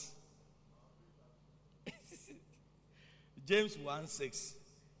 1:6. James 1:6.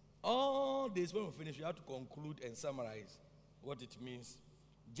 All this, when we finish, we have to conclude and summarize what it means.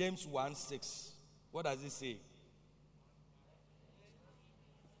 James 1:6. What does it say?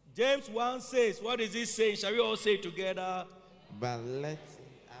 James 1:6. What is it saying? Shall we all say it together? But let him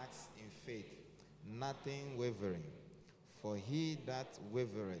ask in faith, nothing wavering. For he that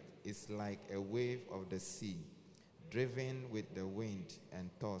wavereth is like a wave of the sea, driven with the wind and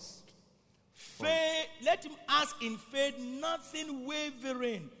tossed. Faith, let him ask in faith, nothing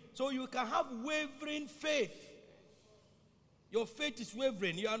wavering. So you can have wavering faith. Your faith is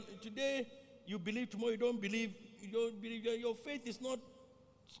wavering. Today you believe, tomorrow you don't believe. You don't believe. Your faith is not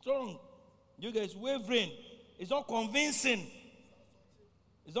strong. You guys wavering. It's not convincing.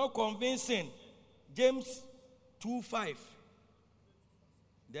 It's not convincing. James 2:5.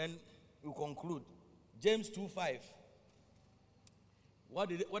 Then we conclude. James 2:5. What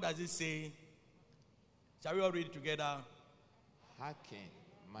does it say? Shall we all read it together? Hearken,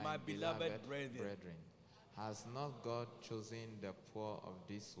 My beloved brethren. Has not God chosen the poor of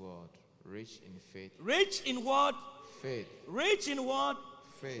this world, rich in faith? Rich in what? Faith. Rich in what?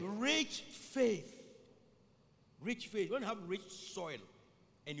 Faith. Rich faith. Rich faith. When you have rich soil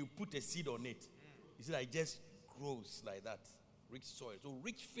and you put a seed on it, you see that it just grows like that. Rich soil. So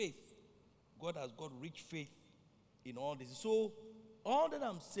rich faith. God has got rich faith in all this. So all that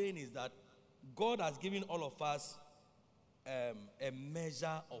I'm saying is that God has given all of us a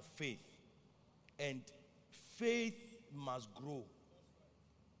measure of faith. And faith must grow.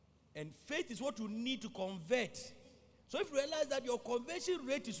 And faith is what you need to convert. So if you realize that your conversion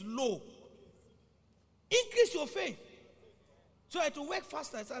rate is low, increase your faith. So it will work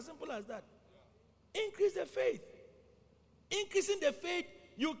faster. It's as simple as that. Increase the faith. Increasing the faith,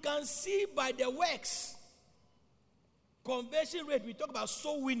 you can see by the works. Conversion rate, we talk about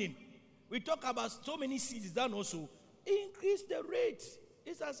soul winning. We talk about so many seeds is done also. Increase the rate.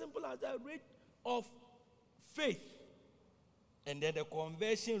 It's as simple as that, rate of faith. And then the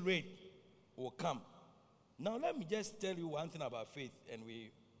conversion rate will come. Now let me just tell you one thing about faith, and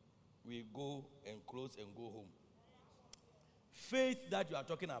we go and close and go home. Faith that you are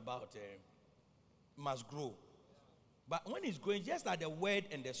talking about must grow. But when it's growing, just like the word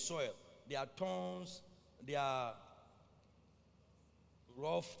and the soil, there are thorns, there are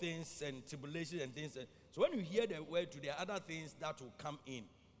rough things and tribulations and things. So when you hear the word, there are other things that will come in.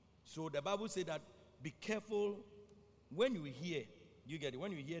 So the Bible says that be careful when you hear, you get it,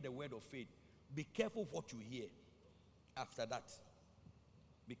 when you hear the word of faith, be careful what you hear after that.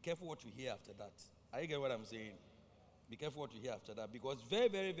 Be careful what you hear after that. Are you getting what I'm saying? Be careful what you hear after that, because very,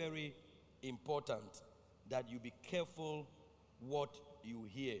 very, very important that you be careful what you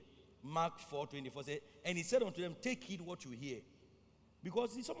hear. Mark 4:24 says, and he said unto them, take heed what you hear.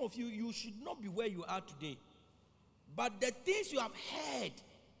 Because some of you, you should not be where you are today. But the things you have heard,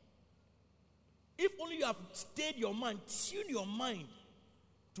 if only you have stayed your mind, tune your mind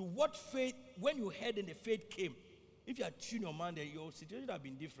to what faith, when you heard and the faith came. If you had tuned your mind, then your situation would have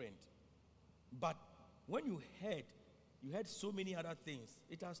been different. But when you heard so many other things.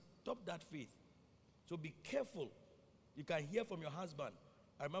 It has stopped that faith. So be careful. You can hear from your husband.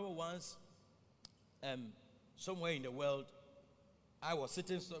 I remember once, somewhere in the world, I was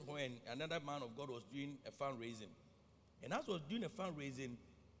sitting somewhere and another man of God was doing a fundraising. And as I was doing a fundraising,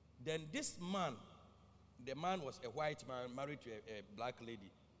 then this man, the man was a white man married to a black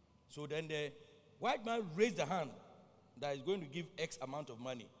lady. So then the white man raised the hand that is going to give X amount of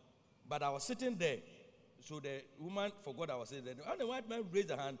money. But I was sitting there. So the woman forgot I was sitting there. And the white man raised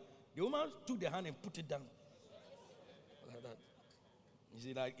the hand. The woman took the hand and put it down. Like that. You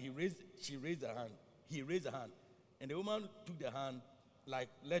see, like she raised the hand. He raised the hand. And the woman took the hand, like,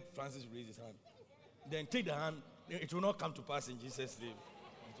 let Francis raise his hand. Then take the hand. It will not come to pass in Jesus' name.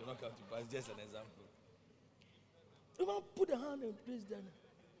 It will not come to pass. Just an example. The woman put the hand and raised the hand.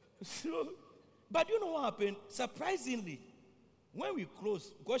 So, but you know what happened? Surprisingly, when we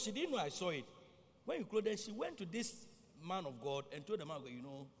closed, because she didn't know I saw it, when we closed, then she went to this man of God and told the man of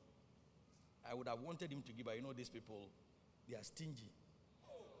God, I would have wanted him to give, but these people, they are stingy.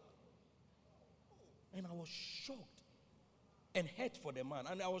 And I was shocked and hurt for the man.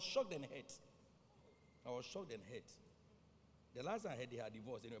 And I was shocked and hurt. I was shocked and hurt. The last time I heard they had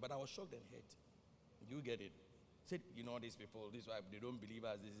divorced anyway, but I was shocked and hurt. You get it? Said, you know, these people, this wife, they don't believe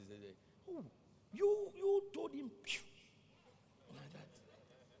us. This is oh, you told him like that.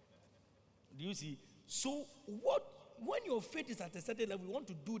 Do you see? So when your faith is at a certain level, you want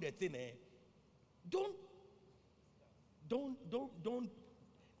to do the thing, don't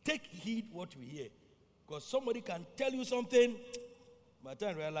take heed what you hear. Because somebody can tell you something, by the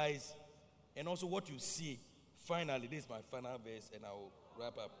time you realize, and also what you see. Finally, this is my final verse, and I will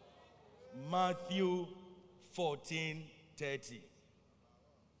wrap up. Matthew 14:30.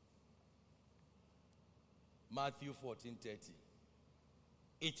 Matthew 14:30.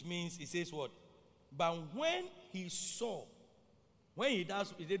 It means, it says what? But when he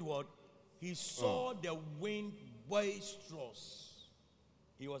did what? He saw the wind boisterous.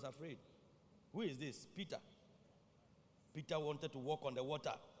 He was afraid. Who is this? Peter. Peter wanted to walk on the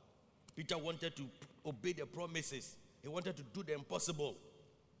water. Peter wanted to obey the promises. He wanted to do the impossible.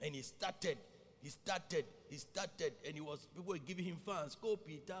 And he started, and people were giving him fans. Go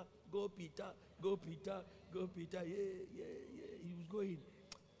Peter, go Peter, go Peter, go Peter. Yeah. He was going.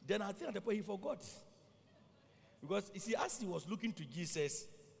 Then I think at the point he forgot. Because you see, as he was looking to Jesus,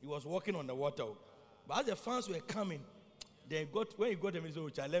 he was walking on the water. But as the fans were coming, when he got them, he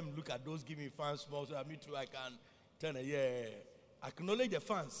said, let me look at those giving fans small so that me too I can turn acknowledge the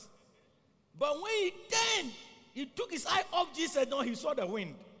fans. But when he turned, he took his eye off Jesus. Now he saw the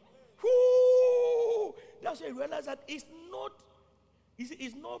wind. Whoo! That's why he realized that it's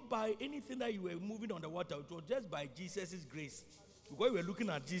not by anything that you were moving on the water. It was just by Jesus' grace. Because we were looking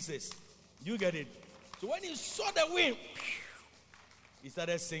at Jesus. You get it? So when he saw the wind, he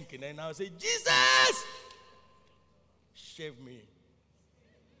started sinking. And now he said, Jesus, save me.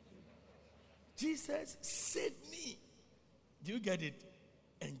 Jesus, save me. Do you get it?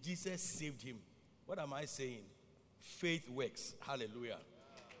 And Jesus saved him. What am I saying? Faith works. Hallelujah.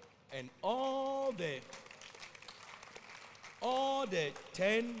 And all the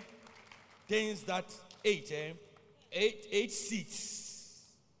 10 things that 8 seats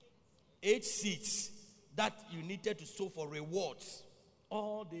that you needed to sow for rewards.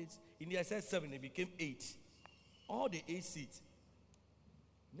 All this, in the said 7, it became 8. All the 8 seats.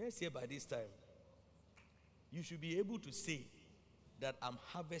 Next year by this time, you should be able to say that I'm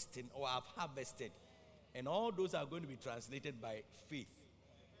harvesting or I've harvested. And all those are going to be translated by faith.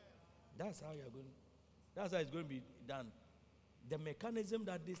 That's how it's going to be done. The mechanism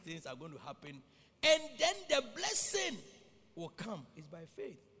that these things are going to happen, and then the blessing will come is by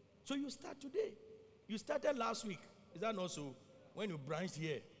faith. So you start today. You started last week. Is that not so? When you branched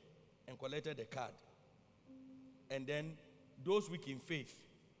here and collected the card. And then those week in faith,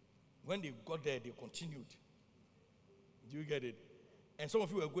 when they got there, they continued. Do you get it? And some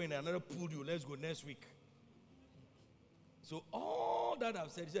of you were going, another pulled you, let's go next week. So all that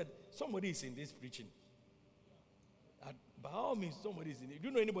I've said, he said, somebody is in this preaching. By all means, somebody is in it. Do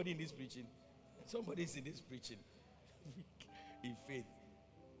you know anybody in this preaching? Somebody is in this preaching. In faith.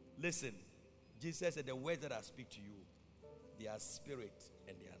 Listen, Jesus said, the words that I speak to you, they are spirit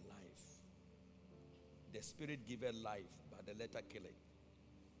and they are life. The spirit giveth life, but the letter killeth.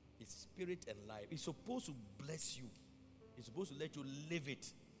 It's spirit and life. It's supposed to bless you. It's supposed to let you live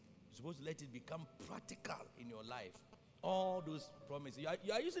it. It's supposed to let it become practical in your life. All those promises.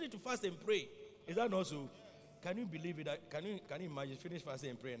 You are using it to fast and pray. Is that not so? Can you believe it? Can you imagine finish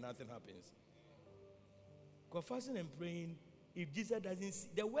fasting and praying and nothing happens? Because fasting and praying, if Jesus doesn't see,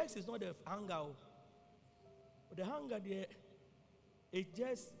 the works is not the hunger. The hunger there, it's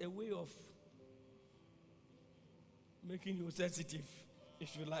just a way of making you sensitive,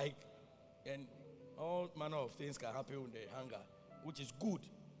 if you like. And all manner of things can happen with the hunger, which is good.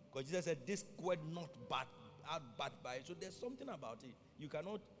 Because Jesus said, this word not bad, out bad by it. So there's something about it. You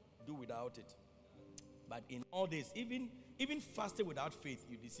cannot do without it. But in all this, even fasting without faith,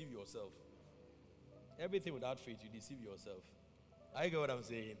 you deceive yourself. Everything without faith, you deceive yourself. I get what I'm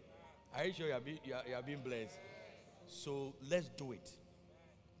saying. Are you sure you are being blessed? So let's do it.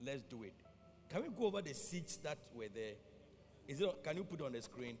 Let's do it. Can we go over the seats that were there? Can you put it on the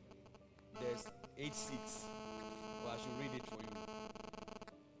screen? There's 8 seats. Well, I should read it for you.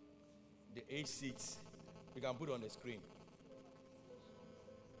 The 8 seats. You can put it on the screen.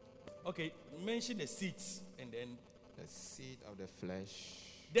 Okay, mention the seeds and then the seed of the flesh.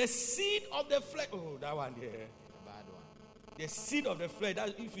 The seed of the flesh. Oh, that one there. The bad one. The seed of the flesh.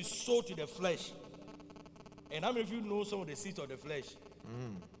 That's if you sow to the flesh. And how many of you know some of the seeds of the flesh?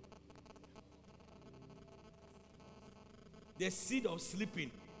 The seed of sleeping.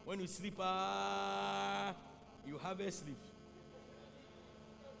 When you sleep, you harvest sleep.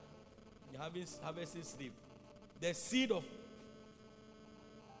 You harvest sleep. The seed of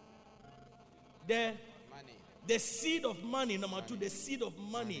The seed of money. Number 2, the seed of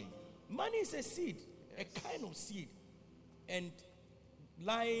money. Money is a seed, a kind of seed. And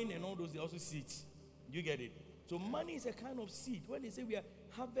lying and all those, they also seeds. You get it? So money is a kind of seed. When they say we are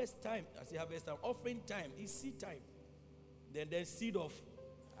harvest time, I say harvest time, offering time, it's seed time. Then there's seed of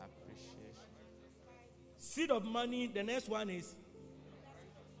appreciation. Seed of money. The next one is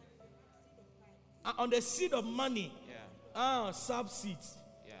on the seed of money. Sub-seeds.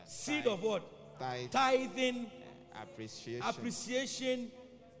 Seed of what? Tithing. Appreciation.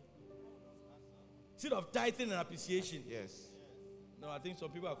 Seed of tithing and appreciation. Yes. No, I think some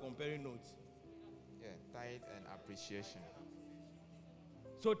people are comparing notes. Yeah, tithe and appreciation.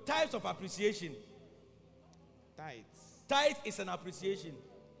 So types of appreciation. Tithes. Tithe is an appreciation.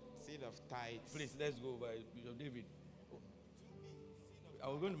 Seed of tithes. Please, let's go by Bishop David. I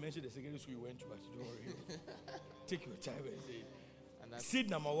was going to mention the secondary school you went to, but don't worry. Take your time and say it. And that's Seed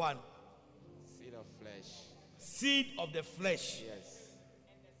number 1. seed of flesh. Seed of the flesh. Yes.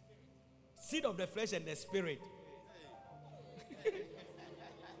 Seed of the flesh and the spirit.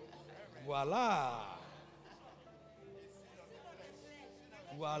 Voila.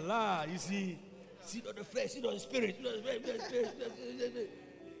 Voila. You see, seed of the flesh, seed of the spirit.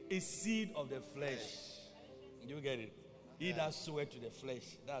 It's seed of the flesh. You get it? He that soweth to the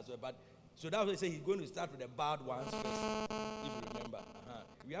flesh. That's what. But so that's why I say he's going to start with the bad ones first. If you remember,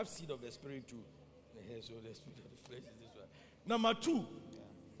 we have seed of the spirit too. So the seed of the flesh is this one. Number 2.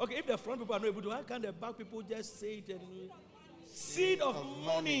 Okay, if the front people are not able to, how can the back people just say it? And seed of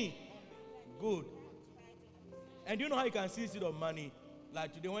money. Good. And do you know how you can see seed of money?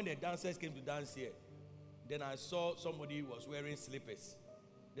 Like today when the dancers came to dance here, then I saw somebody was wearing slippers.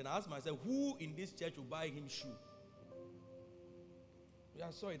 Then I asked myself, who in this church will buy him shoe? Yeah,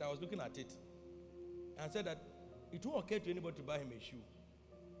 I saw it. I was looking at it. And I said that it won't occur to anybody to buy him a shoe.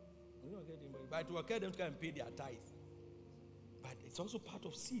 It won't occur to anybody. But it will occur them to come and pay their tithe. But it's also part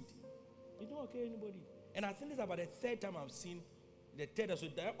of seed. It don't occur to anybody. And I think this is about the 3rd time I've seen the 3rd. So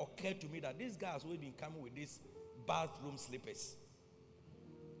that occurred to me that this guy has always been coming with these bathroom slippers.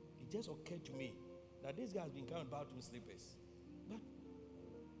 It just occurred to me that this guy has been coming with bathroom slippers. But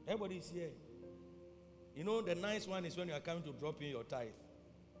everybody is here. You know, the nice one is when you are coming to drop in your tithe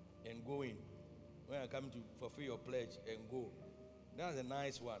and go in. When you are coming to fulfill your pledge and go. That's a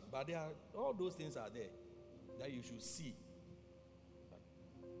nice one. But there are, all those things are there that you should see.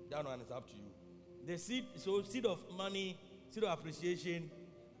 That one is up to you. The seed, so seed of money, seed of appreciation.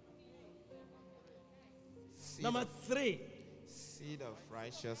 Seed Number 3. Seed of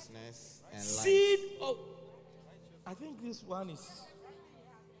righteousness and life. Seed of, I think this one is,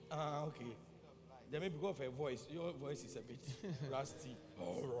 okay. Then maybe because of her voice, your voice is a bit rusty.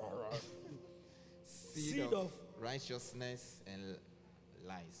 Seed of righteousness and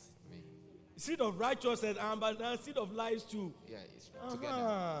lies. Seed of righteousness, but seed of lies too. Yeah, it's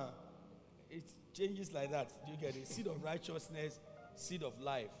together. It changes like that. Do you get it? Seed of righteousness, seed of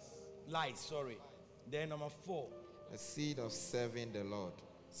life. Lies, sorry. Then number 4. The seed of serving the Lord.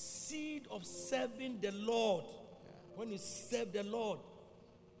 Seed of serving the Lord. Yeah. When you serve the Lord,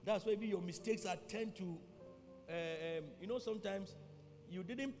 that's why your mistakes are tend to, you know, sometimes you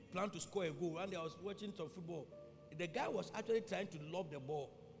didn't plan to score a goal. And I was watching some football. The guy was actually trying to lob the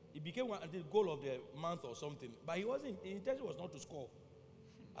ball. It became the goal of the month or something. But he wasn't, his intention was not to score.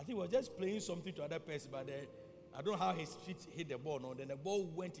 I think he was just playing something to other person. But I don't know how his feet hit the ball. No, then the ball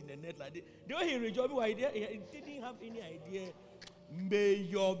went in the net like this. The way he rejoiced, he didn't have any idea. May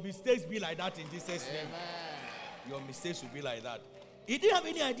your mistakes be like that in Jesus' name. Your mistakes will be like that. He didn't have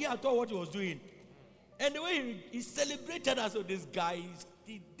any idea at all what he was doing. And the way he celebrated as this guy,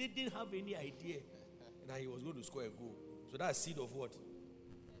 he didn't have any idea that he was going to score a goal. So that's seed of what?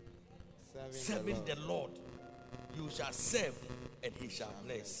 Serving the Lord. You shall serve and he shall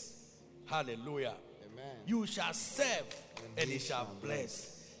bless. Hallelujah. Amen. You shall serve and he shall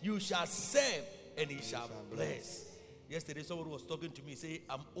bless. You shall serve and he shall bless. Yesterday someone was talking to me, say,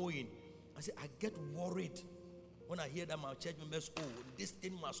 I'm owing. I said, I get worried when I hear that my church members owe. This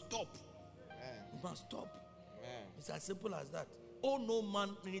thing must stop. It must stop. Amen. It's as simple as that. Owe no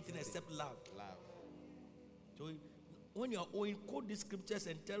man anything except love. So when you are owing, quote these scriptures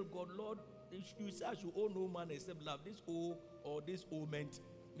and tell God, Lord, you say I should owe no man except love. This owe or this owe meant,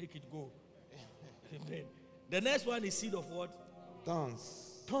 make it go. Amen. The next one is seed of what?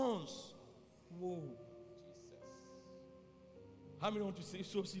 Tongues. Tongues. Whoa. Jesus. How many want to say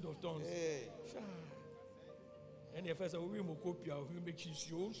sow seed of tongues? Hey. And the first we will copy, we make you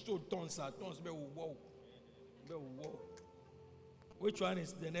so tongues are tongues. Wow. Wow. Which one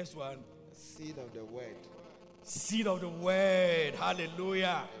is the next one? Seed of the word. Seed of the word.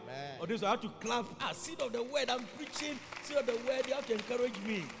 Hallelujah. Amen. Or this I have to clap. Seed of the word. I'm preaching. Seed of the word. You have to encourage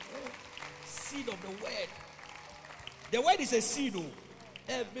me. Seed of the word. The word is a seed. Oh.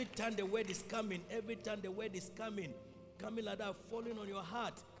 Every time the word is coming, coming like that, falling on your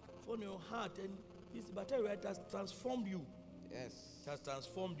heart, and this battery it has transformed you. Yes. It has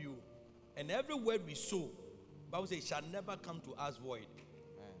transformed you. And every word we sow, Bible says, it shall never come to us void.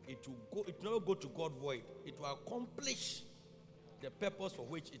 Amen. It will never go to God void. It will accomplish the purpose for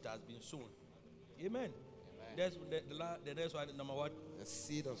which it has been sown. Amen. That's the next one. Number what? The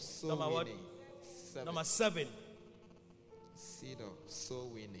seed of soul Number what? winning. 7. Number 7. Seed of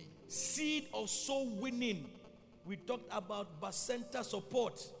soul winning. Seed of soul winning. We talked about Bacenta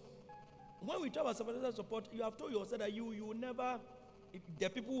support. When we talk about Bacenta support, you have told yourself that you will never, the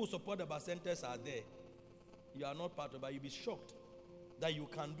people who support the Bacentas are there. You are not part of it. You'll be shocked that you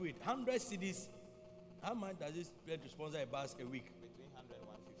can do it. 100 CDs. How much does this pledge to sponsor a bus a week?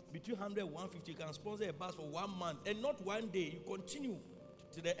 Between 100 and 150. Between 100 and 150, you can sponsor a bus for 1 month. And not one day. You continue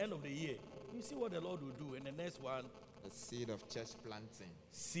to the end of the year. You see what the Lord will do. And the next one. The seed of church planting.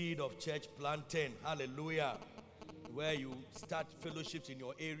 Seed of church planting. Hallelujah. Where you start fellowships in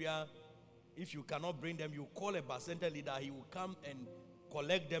your area. If you cannot bring them, you call a Bacenta leader. He will come and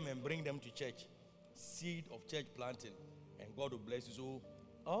collect them and bring them to church. Seed of church planting. And God will bless you. So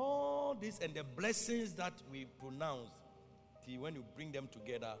all this and the blessings that we pronounce, when you bring them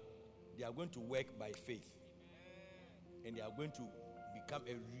together, they are going to work by faith. And they are going to become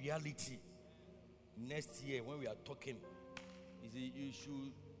a reality. Next year, when we are talking, you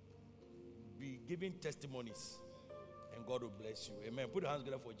should be giving testimonies, and God will bless you. Amen. Put your hands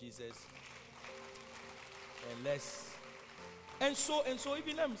together for Jesus. And so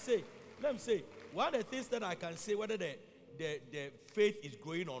even let me say, one of the things that I can say, whether the faith is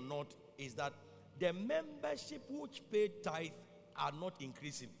growing or not, is that the membership which pay tithe are not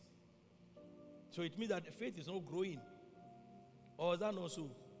increasing. So it means that the faith is not growing. Or is that not so?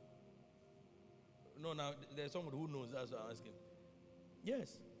 No, now there's someone who knows. That's what I'm asking.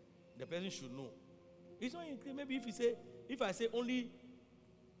 Yes, the person should know. It's not increasing. Maybe if I say only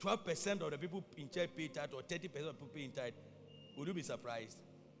 12% of the people in church pay tithe, or 30% of people pay in tithe, would you be surprised?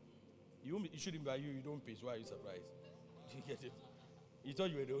 You shouldn't be. You don't pay. So why are you surprised? You get it? You thought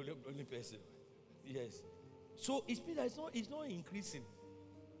you were the only person. Yes. So it means that it's not increasing.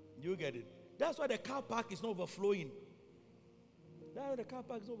 You get it? That's why the car park is not overflowing. That's why the car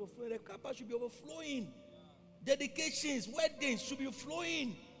park is not overflowing. The car park should be overflowing. Dedications, weddings should be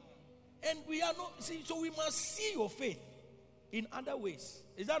flowing. And we are not, so we must see your faith in other ways.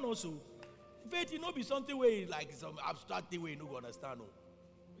 Is that not so? Faith will not be something where like some abstract thing where you don't understand. No.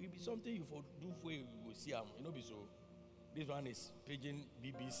 It will be something you do where you will see. It will not be so. This one is Pigeon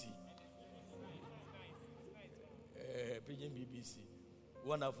BBC. Pigeon BBC.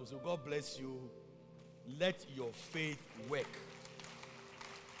 Wonderful. So God bless you. Let your faith work.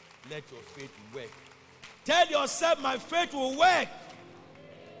 Let your faith work. Tell yourself, my faith will work.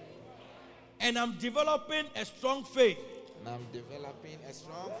 And I'm developing a strong faith. And I'm developing a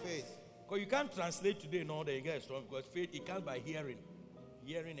strong faith. Because you can't translate today, no, that you get strong. Because faith, it comes by hearing.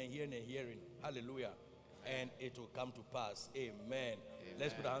 Hearing and hearing and hearing. Hallelujah. And it will come to pass. Amen. Amen.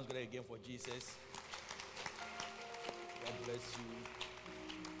 Let's put our hands together again for Jesus. God bless you.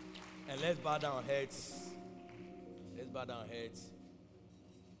 And let's bow down our heads. Let's bow down our heads.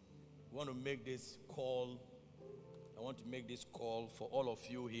 I want to make this call. I want to make this call for all of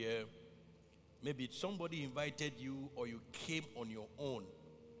you here. Maybe somebody invited you or you came on your own.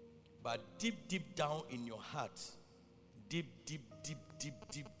 But deep down in your heart, deep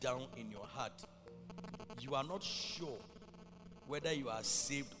down in your heart, you are not sure whether you are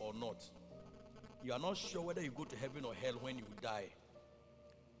saved or not. You are not sure whether you go to heaven or hell when you die.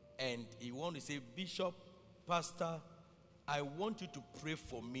 And you want to say, Bishop, Pastor, I want you to pray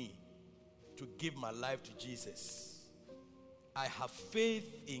for me to give my life to Jesus. I have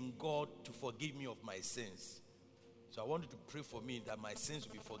faith in God to forgive me of my sins. So I want you to pray for me that my sins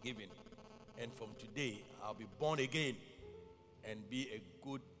will be forgiven. And from today, I'll be born again and be a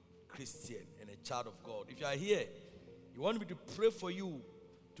good Christian and a child of God. If you are here, you want me to pray for you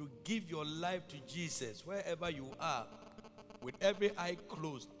to give your life to Jesus wherever you are, with every eye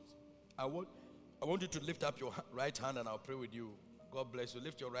closed. I want you to lift up your right hand and I'll pray with you. God bless you.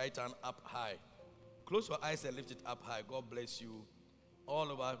 Lift your right hand up high. Close your eyes and lift it up high. God bless you. All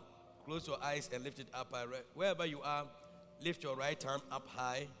over, close your eyes and lift it up high. Wherever you are, lift your right hand up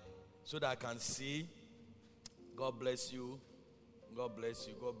high so that I can see. God bless you. God bless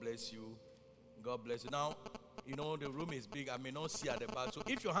you. God bless you. God bless you. Now, you know, the room is big. I may not see at the back. So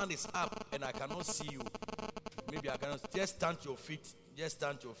if your hand is up and I cannot see you, Maybe I cannot. Just stand to your feet. Just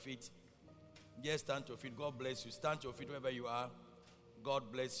stand to your feet. Just stand to your feet. God bless you. Stand to your feet wherever you are. God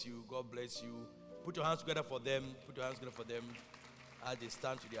bless you. God bless you. Put your hands together for them. Put your hands together for them as they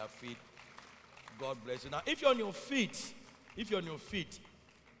stand to their feet. God bless you. Now, if you're on your feet, and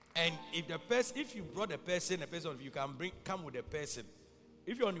if you brought a person, you can come with a person.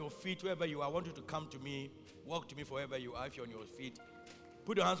 If you're on your feet, wherever you are, I want you to come to me, walk to me for wherever you are. If you're on your feet,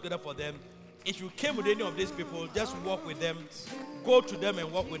 put your hands together for them. If you came with any of these people, just walk with them, go to them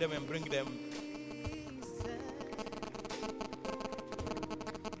and walk with them and bring them.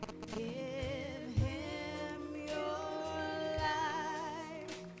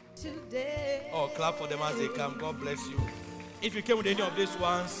 Oh, clap for them as they come. God bless you. If you came with any of these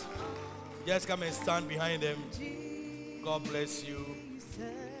ones, just come and stand behind them. God bless you.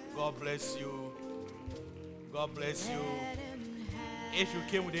 God bless you. God bless you. If you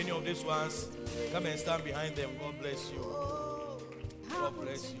came with any of these ones, come and stand behind them. God bless you. God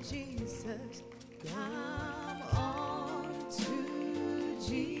bless you. Jesus, come on to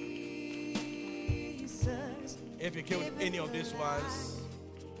Jesus. If you came with any of these ones,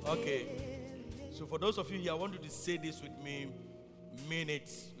 okay. So for those of you here, I want you to say this with me. Mean it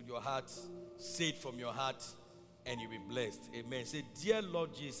with your heart. Say it from your heart, and you'll be blessed. Amen. Say, dear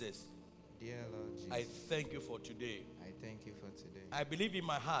Lord Jesus, Dear Lord Jesus, I thank you for today. I thank you for today. I believe in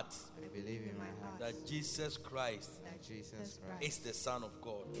my heart I believe in my heart that Jesus Christ that Jesus Christ is the Son of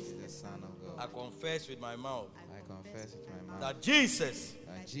God. is the Son of I God. confess with my mouth I confess with my mouth that Jesus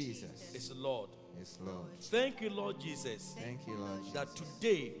that Jesus is Lord. is Lord. Thank you, Lord Jesus, Thank you, Lord Jesus, that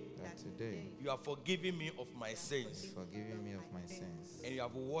today that today you are forgiving me of my sins you forgiving me of my sins and you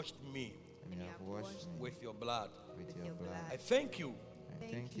have washed me and you have washed me with your blood. with your blood. I thank you I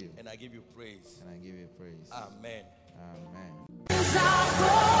thank you and I give you praise. and I give you praise. Amen. Amen.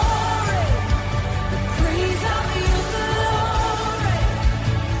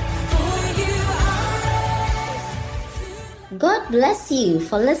 God bless you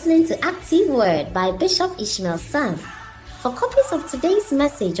for listening to Active Word by Bishop Ishmael Sam. For copies of today's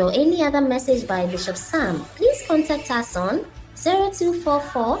message or any other message by Bishop Sam, please contact us on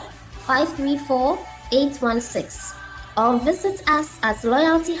 0244 534 816 or visit us at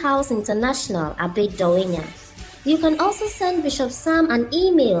Loyalty House International, Abed Dawenya. You can also send Bishop Sam an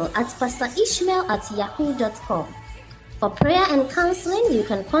email at pastorishmael@yahoo.com. For prayer and counseling, you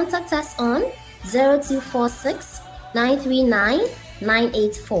can contact us on 0246 939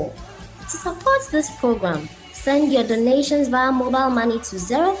 984. To support this program, send your donations via mobile money to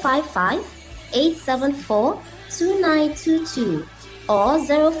 055 874 2922 or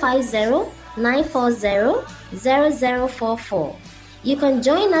 050 940 0044. You can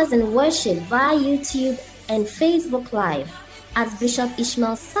join us in worship via YouTube and Facebook Live at Bishop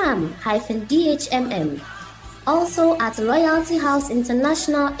Ishmael Sam -DHMM. Also at Loyalty House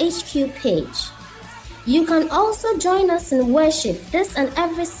International HQ page. You can also join us in worship this and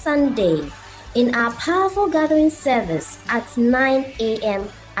every Sunday in our powerful gathering service at 9 a.m.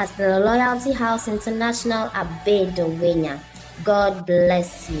 at the Loyalty House International Abed Dawenya. God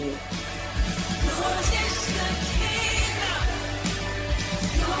bless you. Yours is the kingdom.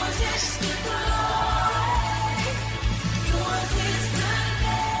 Yours is the glory.